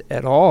chances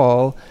at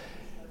all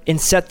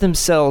and set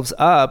themselves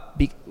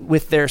up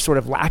with their sort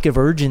of lack of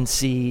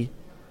urgency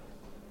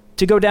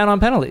to go down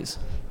on penalties.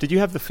 Did you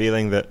have the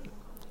feeling that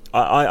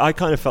I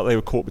kind of felt they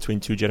were caught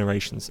between 2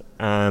 generations?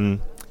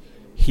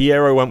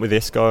 Hierro went with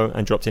Isco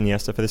and dropped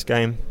Iniesta for this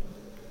game,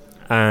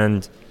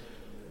 and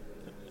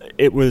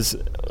it was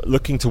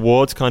looking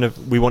towards kind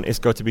of, we want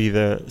Isco to be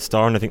the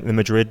star, and I think the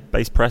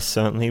Madrid-based press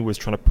certainly was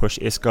trying to push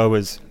Isco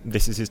as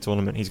this is his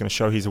tournament, he's going to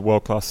show he's a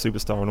world-class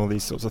superstar and all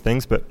these sorts of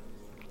things, but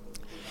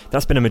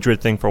that's been a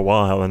Madrid thing for a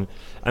while,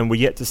 and we're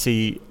yet to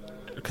see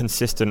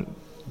consistent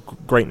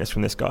greatness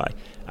from this guy,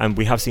 and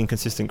we have seen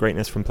consistent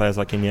greatness from players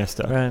like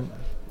Iniesta.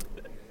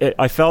 Right.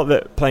 I felt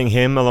that playing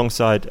him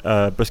alongside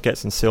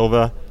Busquets and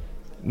Silva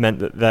meant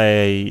that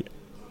they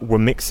were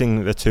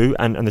mixing the two,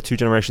 and the 2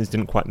 generations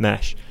didn't quite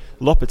mesh.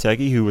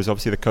 Lopetegui, who was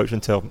obviously the coach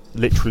until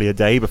literally a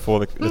day before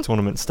the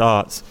tournament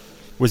starts,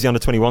 was the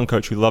under-21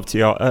 coach who loved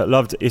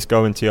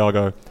Isco and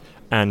Thiago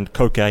and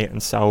Koke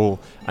and Saul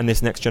and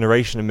this next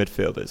generation of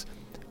midfielders.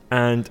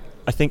 And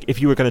I think if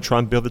you were going to try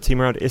and build the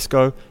team around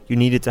Isco, you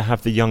needed to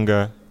have the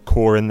younger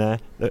core in there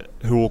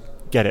who all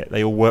get it.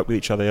 They all work with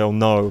each other. They all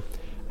know.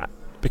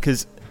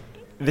 Because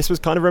this was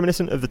kind of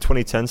reminiscent of the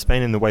 2010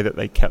 Spain in the way that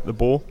they kept the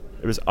ball.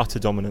 It was utter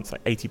dominance,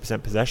 like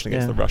 80% possession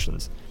against the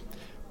Russians.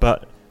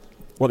 But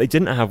what they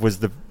didn't have was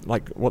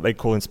what they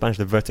call in Spanish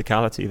the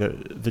verticality,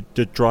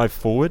 the drive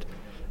forward.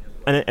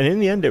 And in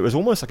the end, it was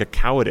almost like a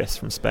cowardice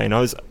from Spain.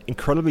 I was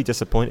incredibly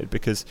disappointed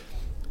because,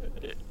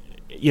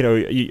 you know,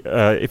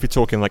 if you're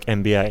talking like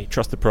NBA,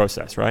 trust the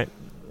process, right?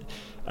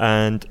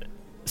 And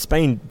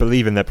Spain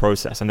believe in their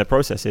process, and their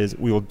process is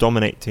we will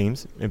dominate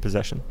teams in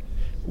possession.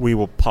 We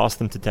will pass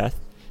them to death.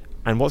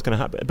 And what's going to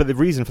happen? But the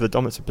reason for the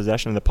dominance of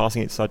possession and the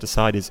passing it side to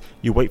side is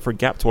you wait for a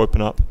gap to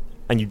open up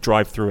and you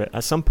drive through it.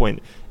 At some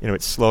point, you know,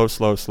 it's slow,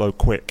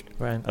 quick.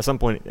 Right. At some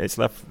point, it's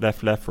left,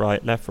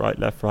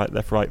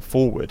 right,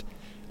 forward.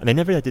 And they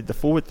never did the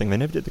forward thing. They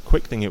never did the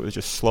quick thing. It was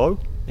just slow.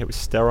 It was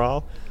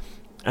sterile.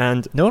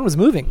 And no one was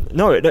moving.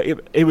 No,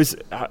 it was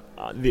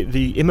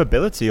the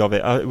immobility of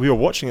it. We were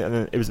watching it,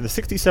 and it was the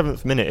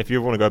 67th minute. If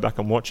you want to go back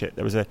and watch it,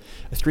 there was a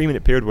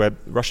 3-minute period where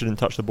Russia didn't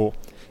touch the ball,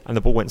 and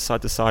the ball went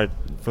side to side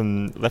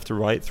from left to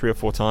right 3 or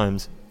 4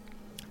 times,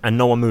 and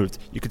no one moved.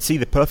 You could see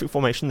the perfect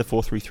formation, the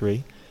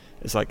 4-3-3,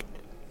 It's like,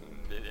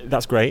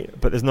 that's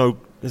great, but there's no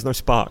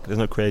spark, there's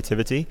no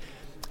creativity.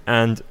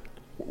 And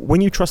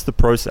when you trust the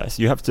process,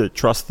 you have to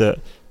trust that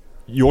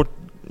you're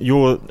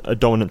a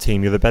dominant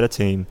team, you're the better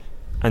team,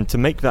 and to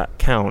make that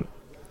count,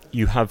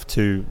 you have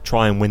to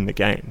try and win the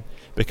game.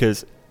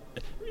 Because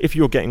if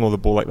you're getting all the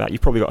ball like that,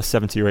 you've probably got a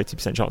 70 or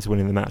 80% chance of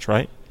winning the match,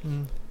 right?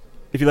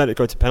 If you let it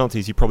go to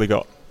penalties, you've probably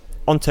got,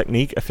 on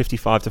technique, a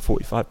 55 to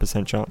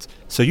 45% chance.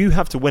 So you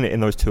have to win it in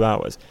those 2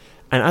 hours.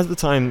 And as the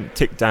time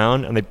ticked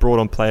down and they brought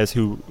on players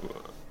who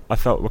I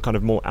felt were kind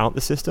of more out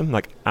the system,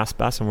 like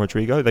Aspas and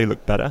Rodrigo, they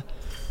looked better.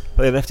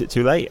 But they left it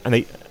too late.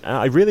 And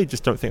I really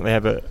just don't think they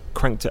ever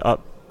cranked it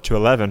up to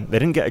 11. They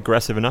didn't get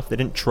aggressive enough. They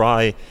didn't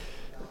try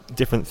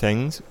different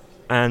things.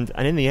 And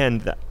in the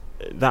end,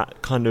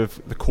 that kind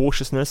of the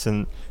cautiousness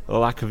and the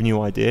lack of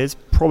new ideas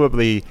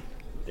probably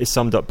is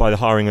summed up by the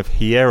hiring of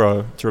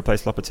Hierro to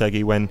replace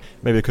Lopetegui, when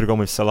maybe they could have gone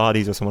with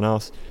Salades or someone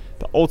else.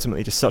 But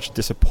ultimately, just such a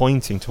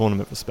disappointing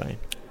tournament for Spain.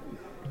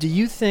 Do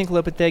you think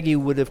Lopetegui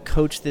would have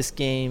coached this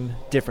game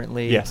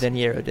differently than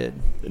Hierro did?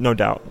 No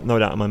doubt in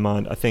my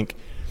mind. I think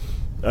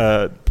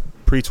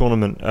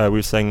pre-tournament, we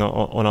were saying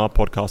on our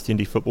podcast, the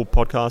Indie Football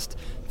podcast,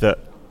 that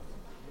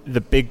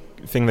the big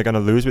thing they're going to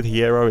lose with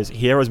Hierro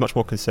is much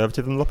more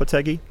conservative than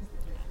Lopetegui.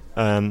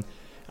 And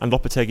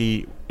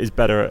Lopetegui is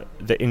better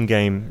at the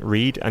in-game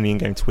read and the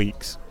in-game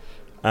tweaks.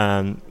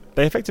 They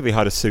effectively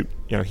hired a suit.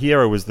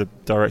 Hierro was the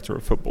director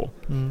of football.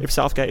 If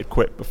Southgate had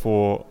quit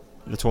before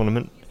the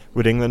tournament,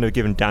 would England have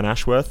given Dan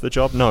Ashworth the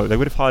job? No, they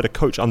would have hired a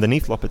coach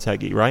underneath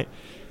Lopetegui, right?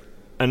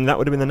 And that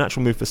would have been the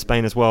natural move for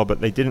Spain as well, but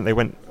they didn't. They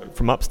went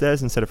from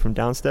upstairs instead of from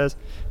downstairs,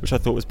 which I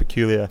thought was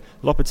peculiar.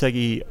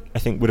 Lopetegui, I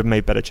think, would have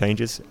made better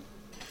changes.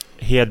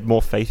 He had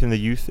more faith in the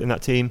youth in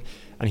that team,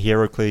 and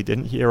Hierro clearly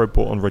didn't. Hierro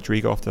brought on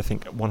Rodrigo after, I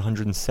think,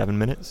 107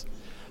 minutes.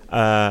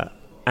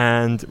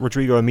 And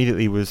Rodrigo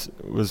immediately was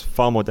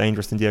far more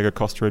dangerous than Diego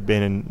Costa had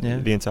been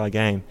in the entire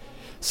game.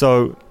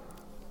 So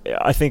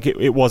I think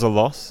it was a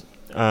loss.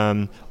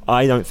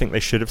 I don't think they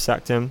should have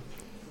sacked him.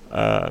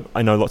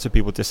 I know lots of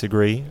people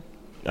disagree,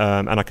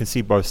 and I can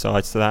see both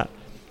sides to that.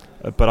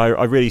 But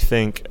I really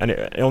think, and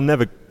it'll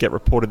never get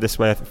reported this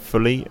way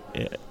fully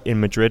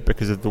in Madrid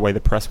because of the way the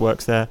press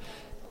works there,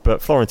 but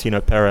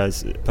Florentino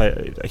Perez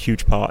played a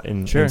huge part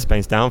in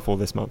Spain's downfall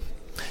this month.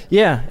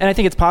 Yeah, and I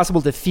think it's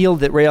possible to feel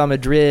that Real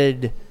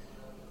Madrid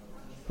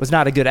was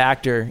not a good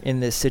actor in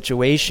this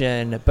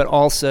situation, but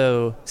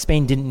also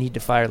Spain didn't need to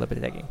fire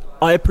Lopetegui.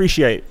 I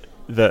appreciate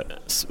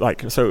that,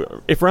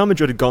 so if Real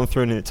Madrid had gone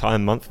through an entire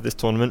month of this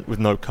tournament with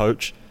no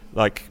coach,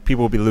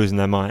 people will be losing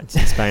their minds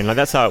in Spain.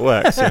 That's how it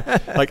works.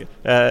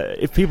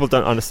 If people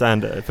don't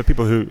understand, for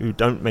people who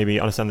don't maybe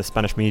understand the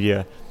Spanish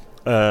media,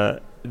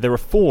 there are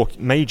 4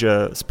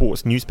 major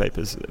sports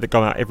newspapers that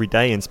go out every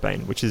day in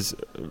Spain, which is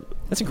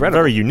that's incredible,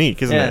 very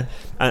unique, isn't it?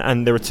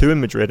 And there are 2 in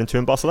Madrid and 2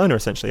 in Barcelona,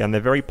 essentially, and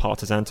they're very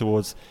partisan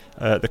towards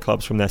the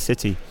clubs from their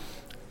city.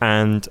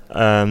 And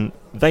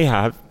they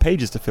have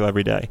pages to fill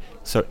every day.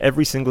 So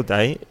every single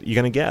day, you're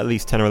going to get at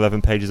least 10 or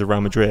 11 pages of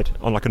Real Madrid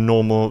on a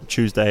normal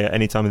Tuesday at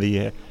any time of the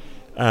year.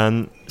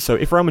 So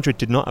if Real Madrid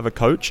did not have a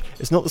coach,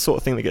 it's not the sort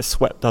of thing that gets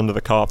swept under the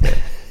carpet.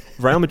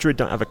 Real Madrid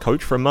don't have a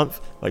coach for a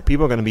month,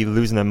 people are going to be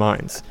losing their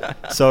minds.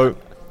 So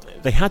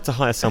they had to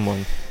hire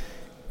someone,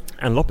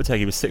 and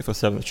Lopetegui was 6th or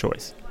 7th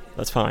choice.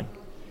 That's fine.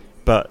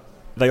 But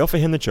they offer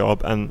him the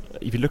job, and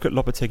if you look at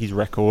Lopetegui's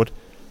record,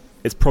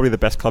 it's probably the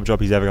best club job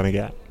he's ever going to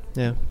get.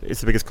 Yeah, it's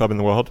the biggest club in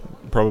the world,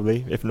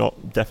 probably, if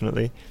not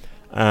definitely.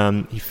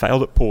 He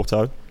failed at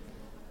Porto.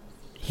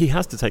 He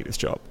has to take this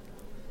job.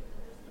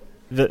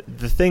 The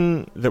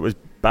thing that was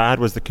bad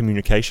was the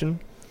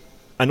communication,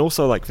 and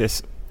also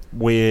this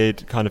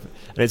weird kind of,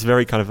 and it's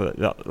very kind of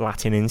a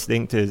Latin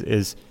instinct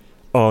is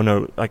oh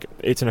no,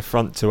 it's an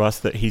affront to us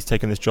that he's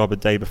taken this job a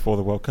day before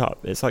the World Cup.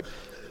 It's well,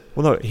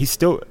 no, he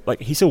still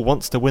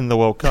wants to win the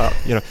World Cup.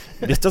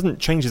 This doesn't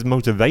change his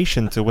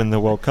motivation to win the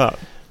World Cup.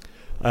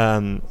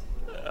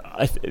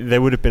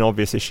 There would have been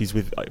obvious issues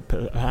with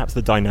perhaps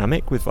the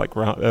dynamic with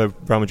Real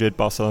Madrid,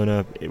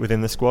 Barcelona within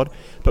the squad,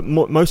 but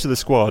most of the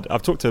squad,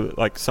 I've talked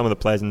to some of the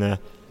players in there,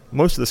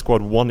 most of the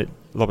squad wanted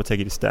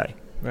Lopetegui to stay.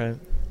 Right.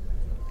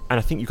 And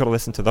I think you've got to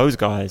listen to those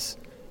guys,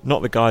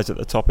 not the guys at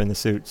the top in the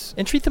suits.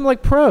 And treat them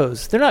like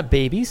pros. They're not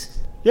babies.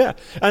 Yeah,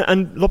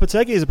 and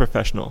Lopetegui is a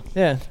professional.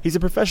 Yeah. He's a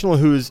professional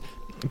who's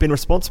been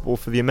responsible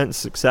for the immense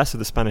success of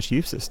the Spanish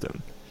youth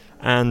system.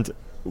 And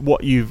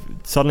what you've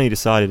suddenly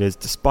decided is,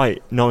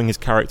 despite knowing his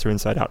character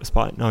inside out,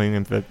 despite knowing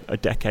him for a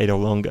decade or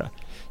longer,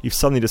 you've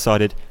suddenly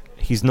decided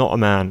he's not a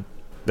man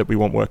that we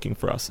want working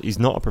for us. He's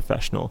not a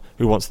professional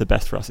who wants the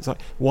best for us. It's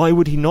why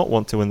would he not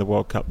want to win the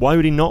World Cup? Why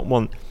would he not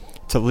want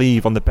to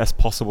leave on the best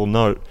possible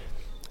note?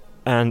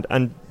 And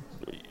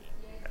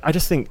I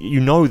just think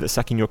that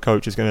sacking your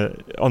coach is going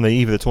to, on the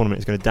eve of the tournament,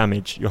 is going to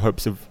damage your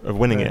hopes of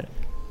winning it.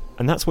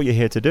 And that's what you're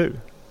here to do.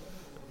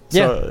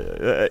 Yeah.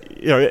 So,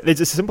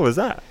 it's as simple as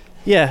that.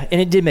 Yeah, and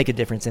it did make a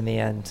difference in the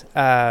end,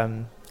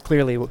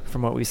 clearly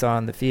from what we saw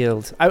on the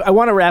field. I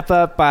want to wrap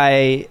up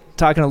by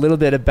talking a little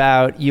bit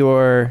about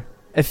your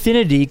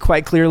affinity,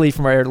 quite clearly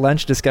from our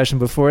lunch discussion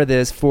before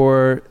this,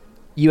 for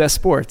U.S.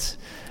 sports.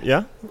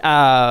 Yeah.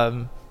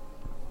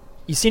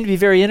 You seem to be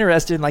very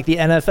interested in like the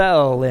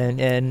NFL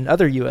and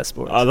other U.S.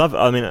 sports. I love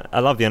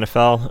the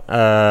NFL.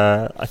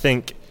 I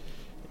think,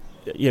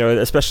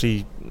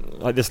 especially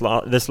like this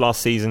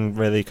last season,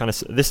 really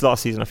this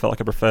last season, I felt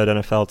like I preferred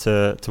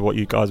NFL to what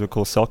you guys would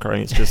call soccer.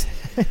 And it's just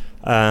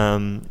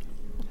the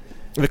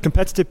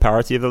competitive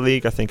parity of the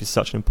league, I think, is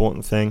such an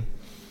important thing.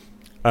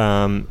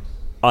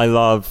 I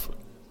love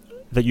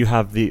that you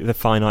have the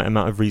finite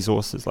amount of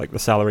resources, like the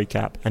salary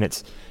cap, and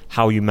it's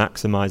how you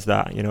maximize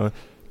that.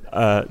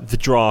 The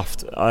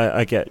draft,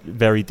 I get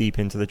very deep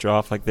into the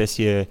draft. Like this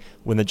year,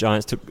 when the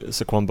Giants took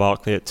Saquon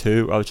Barkley at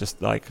 2, I was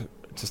just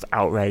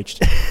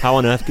outraged. How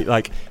on earth,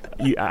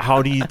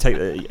 how do you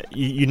take?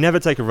 You never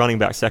take a running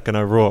back second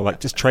overall.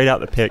 Like, just trade out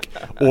the pick,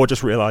 or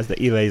just realize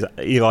that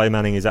Eli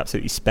Manning is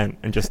absolutely spent,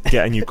 and just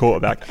get a new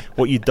quarterback.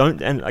 What you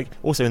don't, and like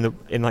also in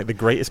the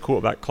greatest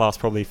quarterback class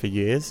probably for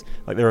years.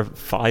 Like, there are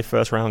 5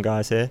 first-round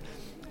guys here,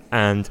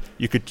 and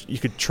you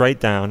could trade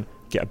down,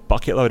 get a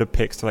bucket load of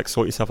picks to like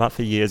sort yourself out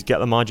for years, get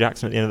Lamar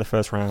Jackson at the end of the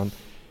first round,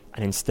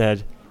 and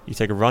instead you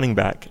take a running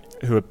back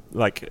who are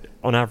like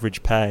on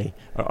average pay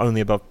are only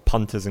above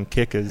punters and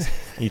kickers,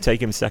 and you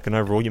take him second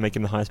overall, you make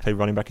him the highest paid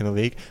running back in the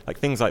league. Like,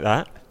 things like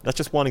that. That's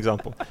just one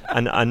example.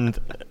 And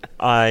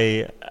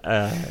I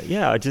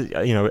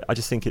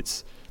just think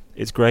it's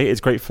great.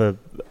 It's great for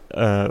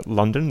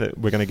London that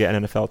we're going to get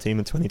an NFL team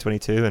in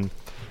 2022, and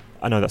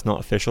I know that's not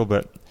official,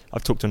 but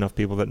I've talked to enough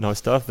people that know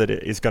stuff that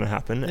it is going to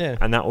happen,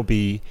 and that will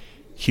be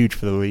huge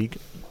for the league.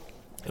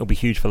 It'll be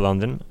huge for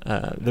London.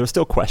 There are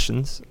still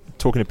questions.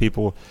 Talking to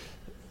people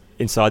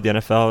inside the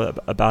NFL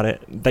about it,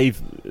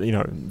 they've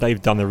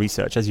done the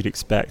research as you'd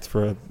expect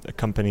for a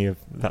company of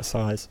that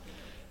size.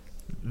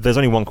 There's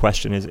only one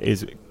question: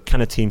 is can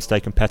a team stay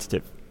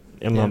competitive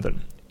in London?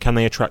 Can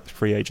they attract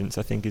free agents?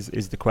 I think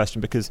is the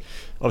question, because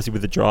obviously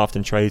with the draft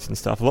and trades and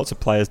stuff, lots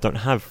of players don't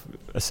have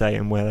a say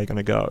in where they're going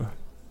to go.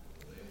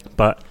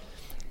 But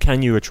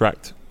can you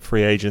attract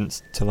free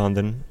agents to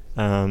London?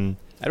 I'd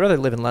rather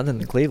live in London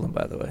than Cleveland,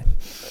 by the way.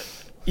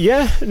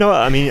 Yeah, no,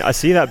 I mean, I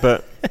see that,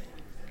 but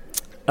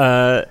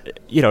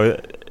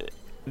you've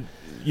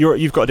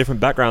got a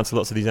different background to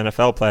lots of these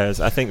NFL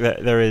players. I think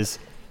that there is,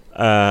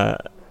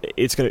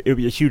 it'll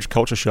be a huge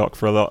culture shock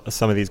for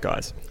some of these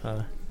guys.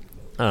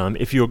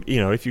 If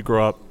you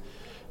grow up,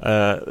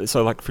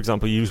 so like for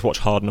example, you just watch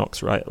Hard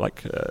Knocks, right?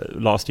 Like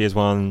last year's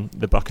one,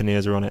 the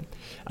Buccaneers are on it,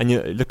 and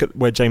you look at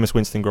where Jameis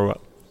Winston grew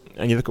up,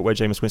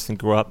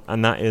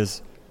 and that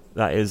is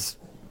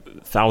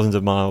thousands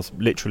of miles,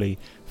 literally,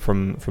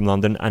 from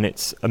London, and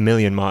it's a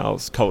million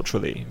miles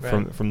culturally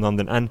from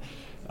London. And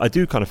I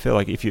do kind of feel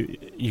like if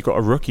you got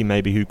a rookie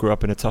maybe who grew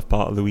up in a tough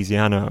part of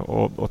Louisiana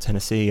or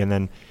Tennessee, and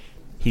then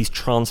he's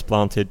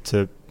transplanted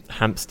to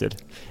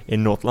Hampstead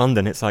in North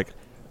London, it's like,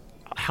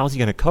 how's he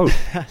going to cope?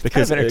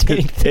 Because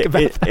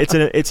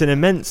it's an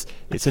immense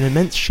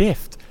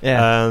shift.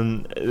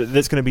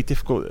 That's going to be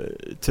difficult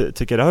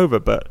to get over.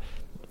 But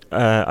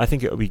I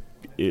think it'll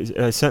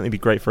certainly be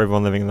great for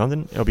everyone living in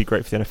London. It'll be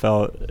great for the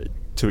NFL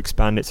to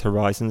expand its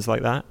horizons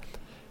like that.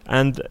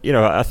 And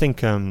I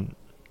think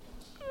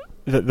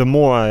the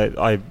more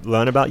I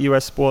learn about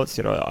US sports,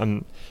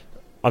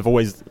 I've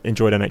always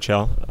enjoyed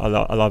NHL. I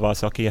love ice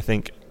hockey. I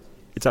think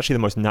it's actually the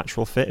most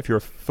natural fit if you're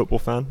a football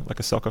fan, like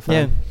a soccer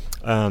fan.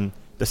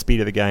 The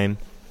speed of the game.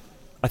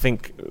 I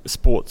think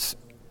sports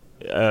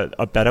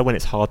are better when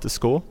it's hard to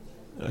score.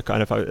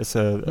 It's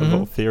a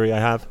little theory I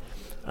have.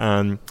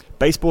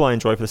 Baseball I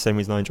enjoy for the same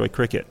reason I enjoy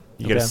cricket.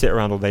 You get to sit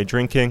around all day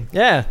drinking.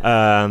 It's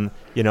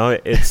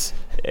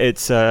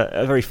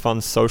a very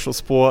fun social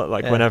sport.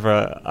 Like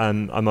whenever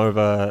I'm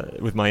over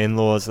with my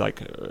in-laws,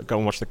 like go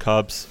and watch the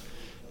Cubs,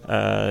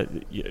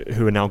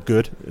 who are now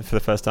good for the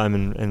first time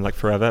in like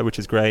forever, which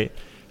is great.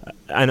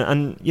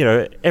 And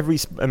every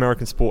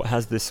American sport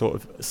has this sort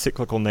of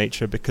cyclical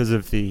nature because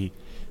of the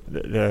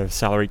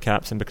salary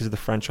caps and because of the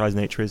franchise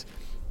nature.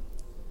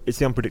 It's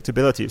the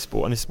unpredictability of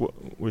sport, and this is what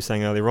we were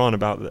saying earlier on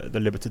about the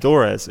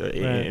Libertadores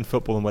in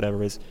football and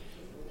whatever. Is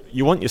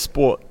you want your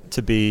sport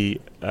to be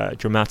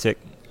dramatic,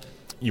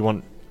 you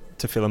want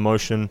to feel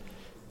emotion,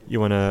 you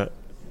want to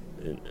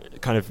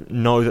kind of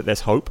know that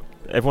there's hope.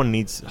 Everyone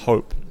needs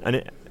hope,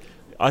 and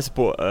I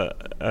support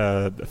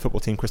a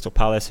football team, Crystal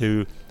Palace,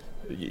 who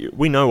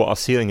we know what our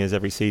ceiling is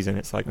every season.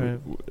 It's like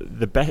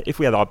if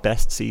we had our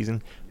best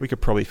season, we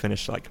could probably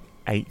finish like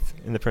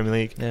 8th in the Premier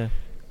League.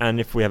 And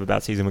if we have a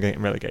bad season, we're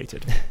getting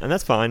relegated, and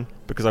that's fine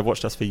because I've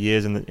watched us for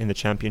years in the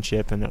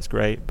Championship, and that's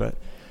great. But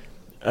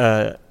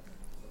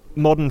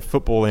modern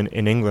football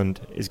in England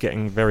is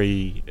getting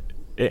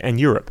and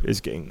Europe is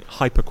getting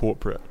hyper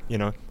corporate.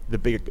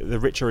 The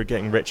rich are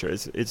getting richer.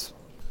 It's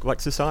like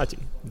society.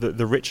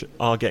 The rich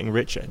are getting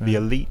richer. The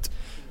elite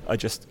are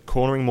just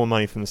cornering more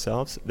money for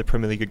themselves. The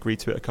Premier League agreed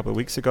to it a couple of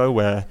weeks ago,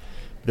 where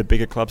the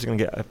bigger clubs are going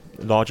to get a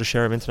larger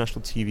share of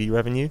international TV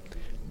revenue.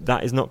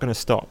 That is not going to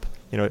stop.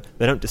 They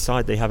don't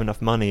decide they have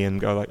enough money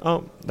and go like,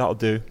 oh, that'll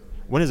do.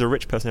 When has a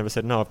rich person ever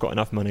said, no, I've got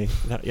enough money?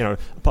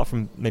 Apart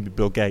from maybe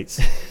Bill Gates,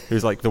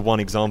 who's like the one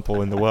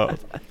example in the world.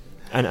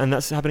 And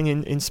that's happening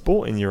in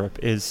sport in Europe.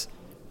 Is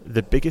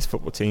the biggest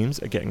football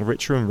teams are getting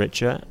richer and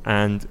richer,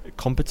 and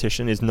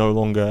competition is no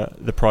longer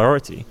the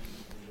priority.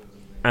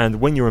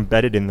 And when you're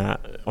embedded in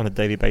that on a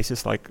daily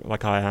basis,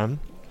 like I am,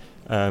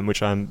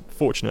 which I'm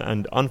fortunate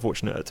and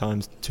unfortunate at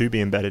times to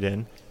be embedded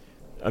in,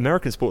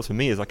 American sports for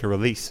me is like a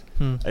release.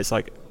 It's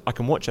like I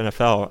can watch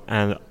NFL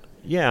and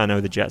I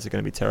know the Jets are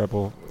going to be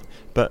terrible,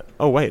 but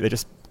oh wait, they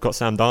just got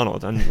Sam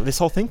Darnold and this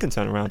whole thing can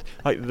turn around.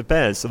 Like the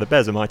Bears, so the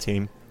Bears are my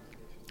team,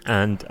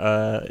 and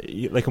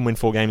they can win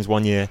 4 games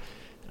one year,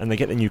 and they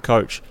get the new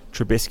coach.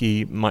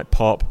 Trubisky might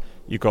pop.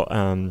 You've got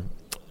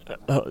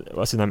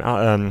what's his name?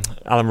 Allen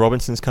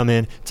Robinson's come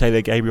in.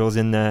 Taylor Gabriel's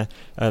in there.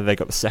 They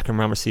got the second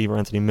round receiver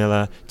Anthony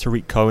Miller.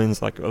 Tariq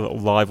Cohen's like a little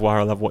live wire.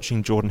 I love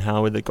watching Jordan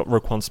Howard. They got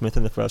Roquan Smith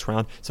in the first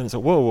round. So it's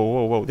like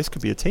whoa, this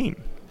could be a team.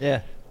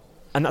 Yeah.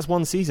 And that's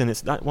one season.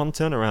 It's that one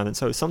turnaround. And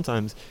so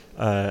sometimes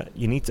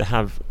you need to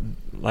have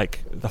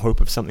like the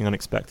hope of something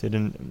unexpected.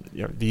 And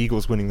the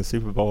Eagles winning the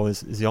Super Bowl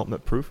is the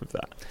ultimate proof of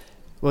that.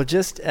 Well,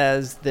 just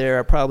as there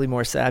are probably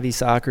more savvy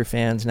soccer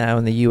fans now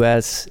in the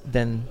U.S.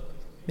 than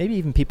maybe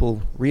even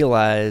people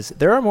realize,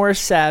 there are more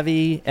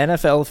savvy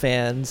NFL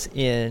fans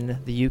in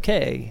the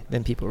UK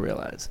than people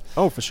realize.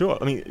 Oh, for sure.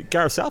 I mean,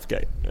 Gareth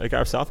Southgate.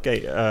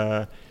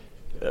 A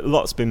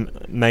lot's been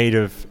made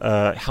of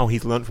how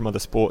he's learned from other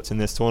sports in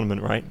this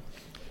tournament, right?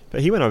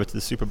 But he went over to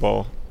the Super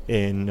Bowl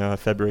in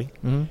February.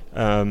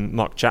 Mm-hmm.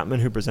 Mark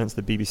Chapman, who presents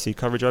the BBC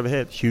coverage over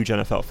here, huge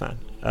NFL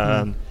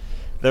fan.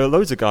 There are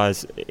loads of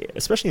guys,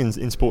 especially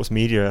in sports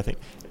media, I think.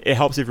 It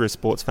helps if you're a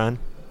sports fan.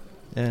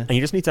 Yeah. And you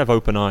just need to have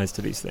open eyes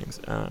to these things.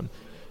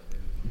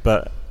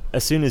 But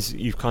as soon as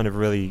you kind of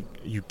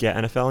you get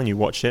NFL and you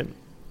watch it,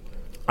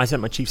 I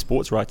sent my chief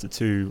sports writer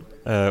to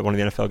one of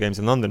the NFL games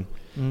in London,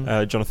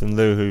 Jonathan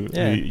Liu,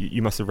 who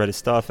you must have read his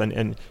stuff,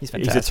 and he's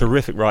a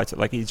terrific writer.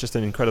 Like, he's just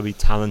an incredibly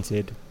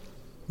talented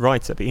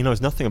writer, but he knows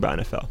nothing about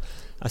NFL.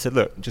 I said,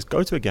 look, just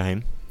go to a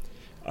game.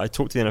 I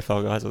talked to the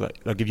NFL guys.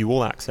 They'll give you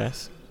all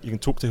access. You can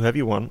talk to whoever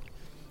you want,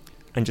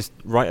 and just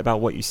write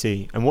about what you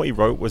see. And what he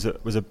wrote was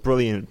a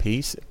brilliant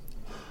piece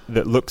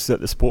that looks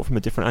at the sport from a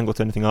different angle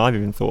to anything I've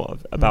even thought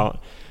of,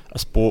 about a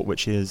sport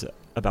which is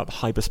about the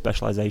hyper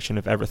specialization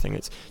of everything.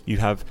 It's you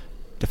have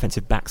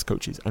defensive backs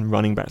coaches and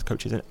running backs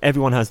coaches, and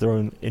everyone has their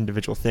own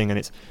individual thing, and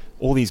it's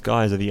all these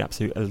guys are the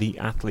absolute elite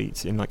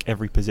athletes in like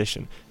every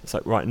position. It's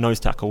like, right, nose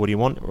tackle, what do you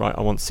want? Right,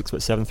 I want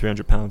 6'7",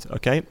 300 pounds.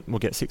 Okay, we'll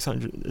get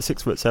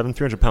 6'7",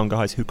 300 pound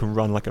guys who can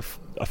run like a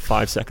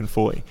 5-second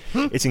 40.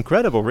 It's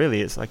incredible,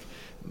 really. It's like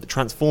the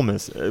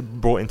Transformers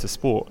brought into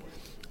sport.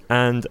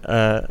 And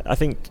I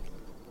think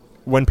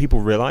when people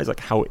realize like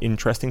how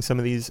interesting some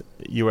of these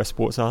US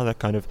sports are, they're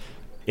kind of,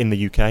 in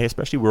the UK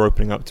especially, we're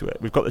opening up to it.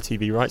 We've got the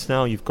TV rights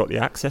now. You've got the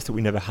access that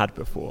we never had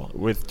before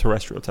with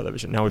terrestrial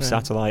television. Now with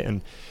satellite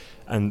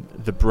and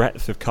the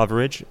breadth of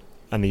coverage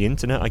and the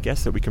internet, I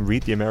guess, that we can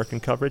read the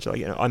American coverage.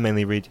 Like, I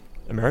mainly read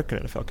American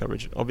NFL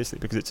coverage, obviously,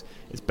 because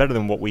it's better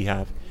than what we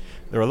have.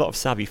 There are a lot of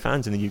savvy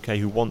fans in the UK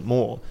who want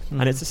more,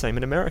 and it's the same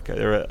in America.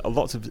 There are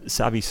lots of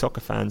savvy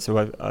soccer fans who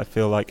I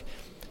feel like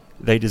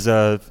they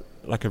deserve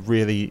like a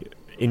really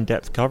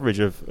in-depth coverage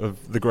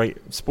of the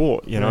great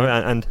sport,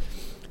 and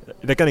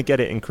they're going to get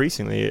it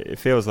increasingly. It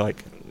feels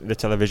like the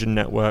television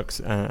networks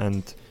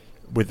and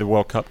with the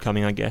World Cup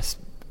coming, I guess,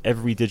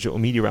 every digital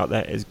media out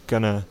there is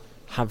going to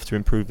have to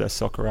improve their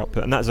soccer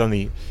output, and that's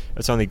only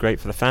great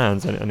for the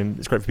fans, and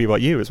it's great for people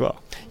like you as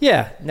well.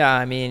 Yeah, no,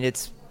 I mean,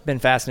 it's been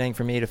fascinating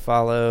for me to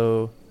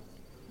follow,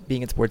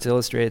 being at Sports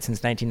Illustrated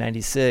since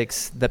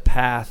 1996, the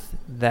path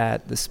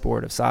that the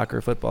sport of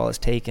soccer, football has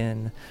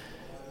taken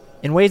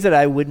in ways that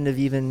I wouldn't have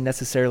even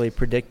necessarily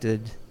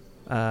predicted.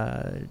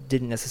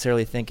 Didn't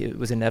necessarily think it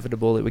was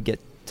inevitable it would get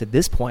to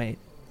this point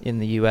in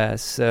the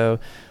U.S. So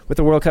with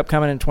the World Cup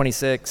coming in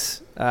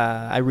 26,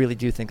 I really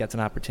do think that's an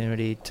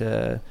opportunity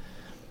to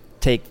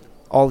take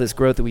all this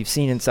growth that we've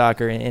seen in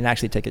soccer and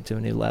actually take it to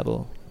a new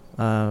level.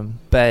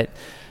 But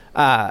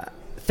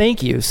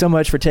thank you so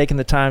much for taking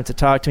the time to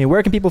talk to me.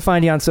 Where can people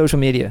find you on social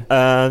media?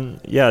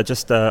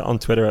 Just on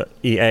Twitter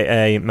at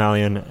EAA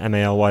Malyon,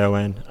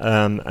 Malyon.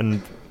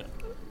 And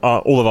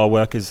all of our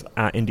work is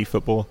at Indie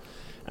Football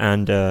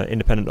and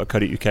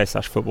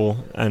independent.co.uk/football.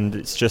 And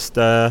it's just,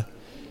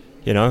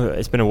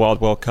 it's been a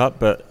wild World Cup,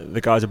 but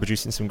the guys are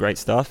producing some great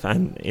stuff,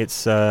 and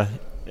it's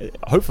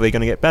hopefully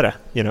going to get better,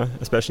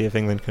 especially if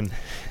England can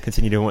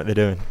continue doing what they're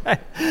doing.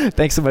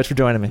 Thanks so much for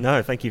joining me.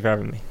 No, thank you for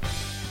having me.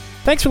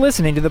 Thanks for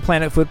listening to the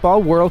Planet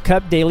Fútbol World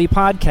Cup Daily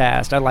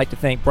Podcast. I'd like to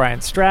thank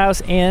Brian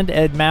Strauss and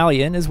Ed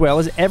Malyon, as well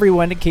as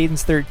everyone at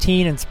Cadence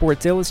 13 and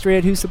Sports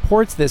Illustrated who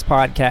supports this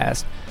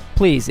podcast.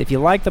 Please, if you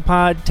like the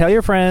pod, tell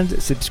your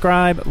friends,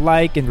 subscribe,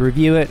 like, and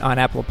review it on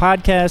Apple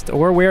Podcasts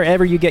or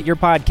wherever you get your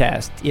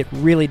podcast. It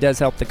really does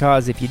help the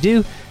cause if you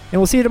do,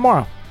 and we'll see you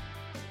tomorrow.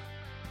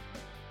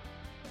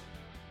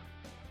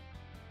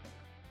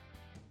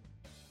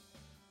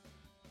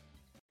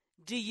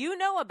 Do you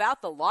know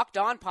about the Locked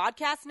On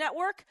Podcast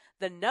Network?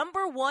 The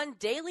 #1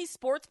 daily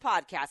sports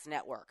podcast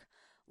network.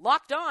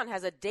 Locked On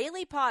has a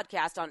daily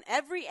podcast on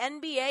every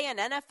NBA and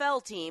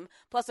NFL team,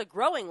 plus a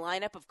growing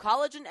lineup of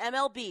college and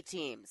MLB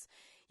teams.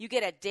 You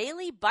get a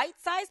daily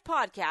bite-sized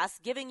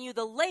podcast giving you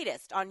the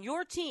latest on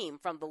your team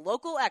from the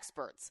local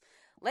experts.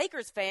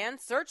 Lakers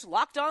fans, search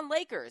Locked On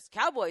Lakers.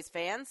 Cowboys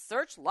fans,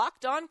 search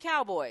Locked On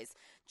Cowboys.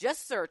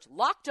 Just search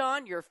Locked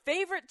On your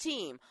favorite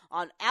team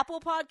on Apple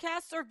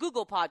Podcasts or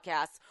Google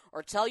Podcasts,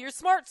 or tell your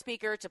smart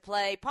speaker to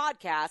play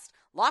podcast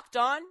Locked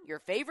On your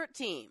favorite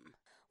team.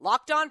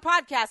 Locked On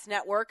Podcast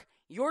Network,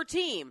 your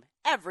team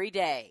every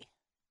day.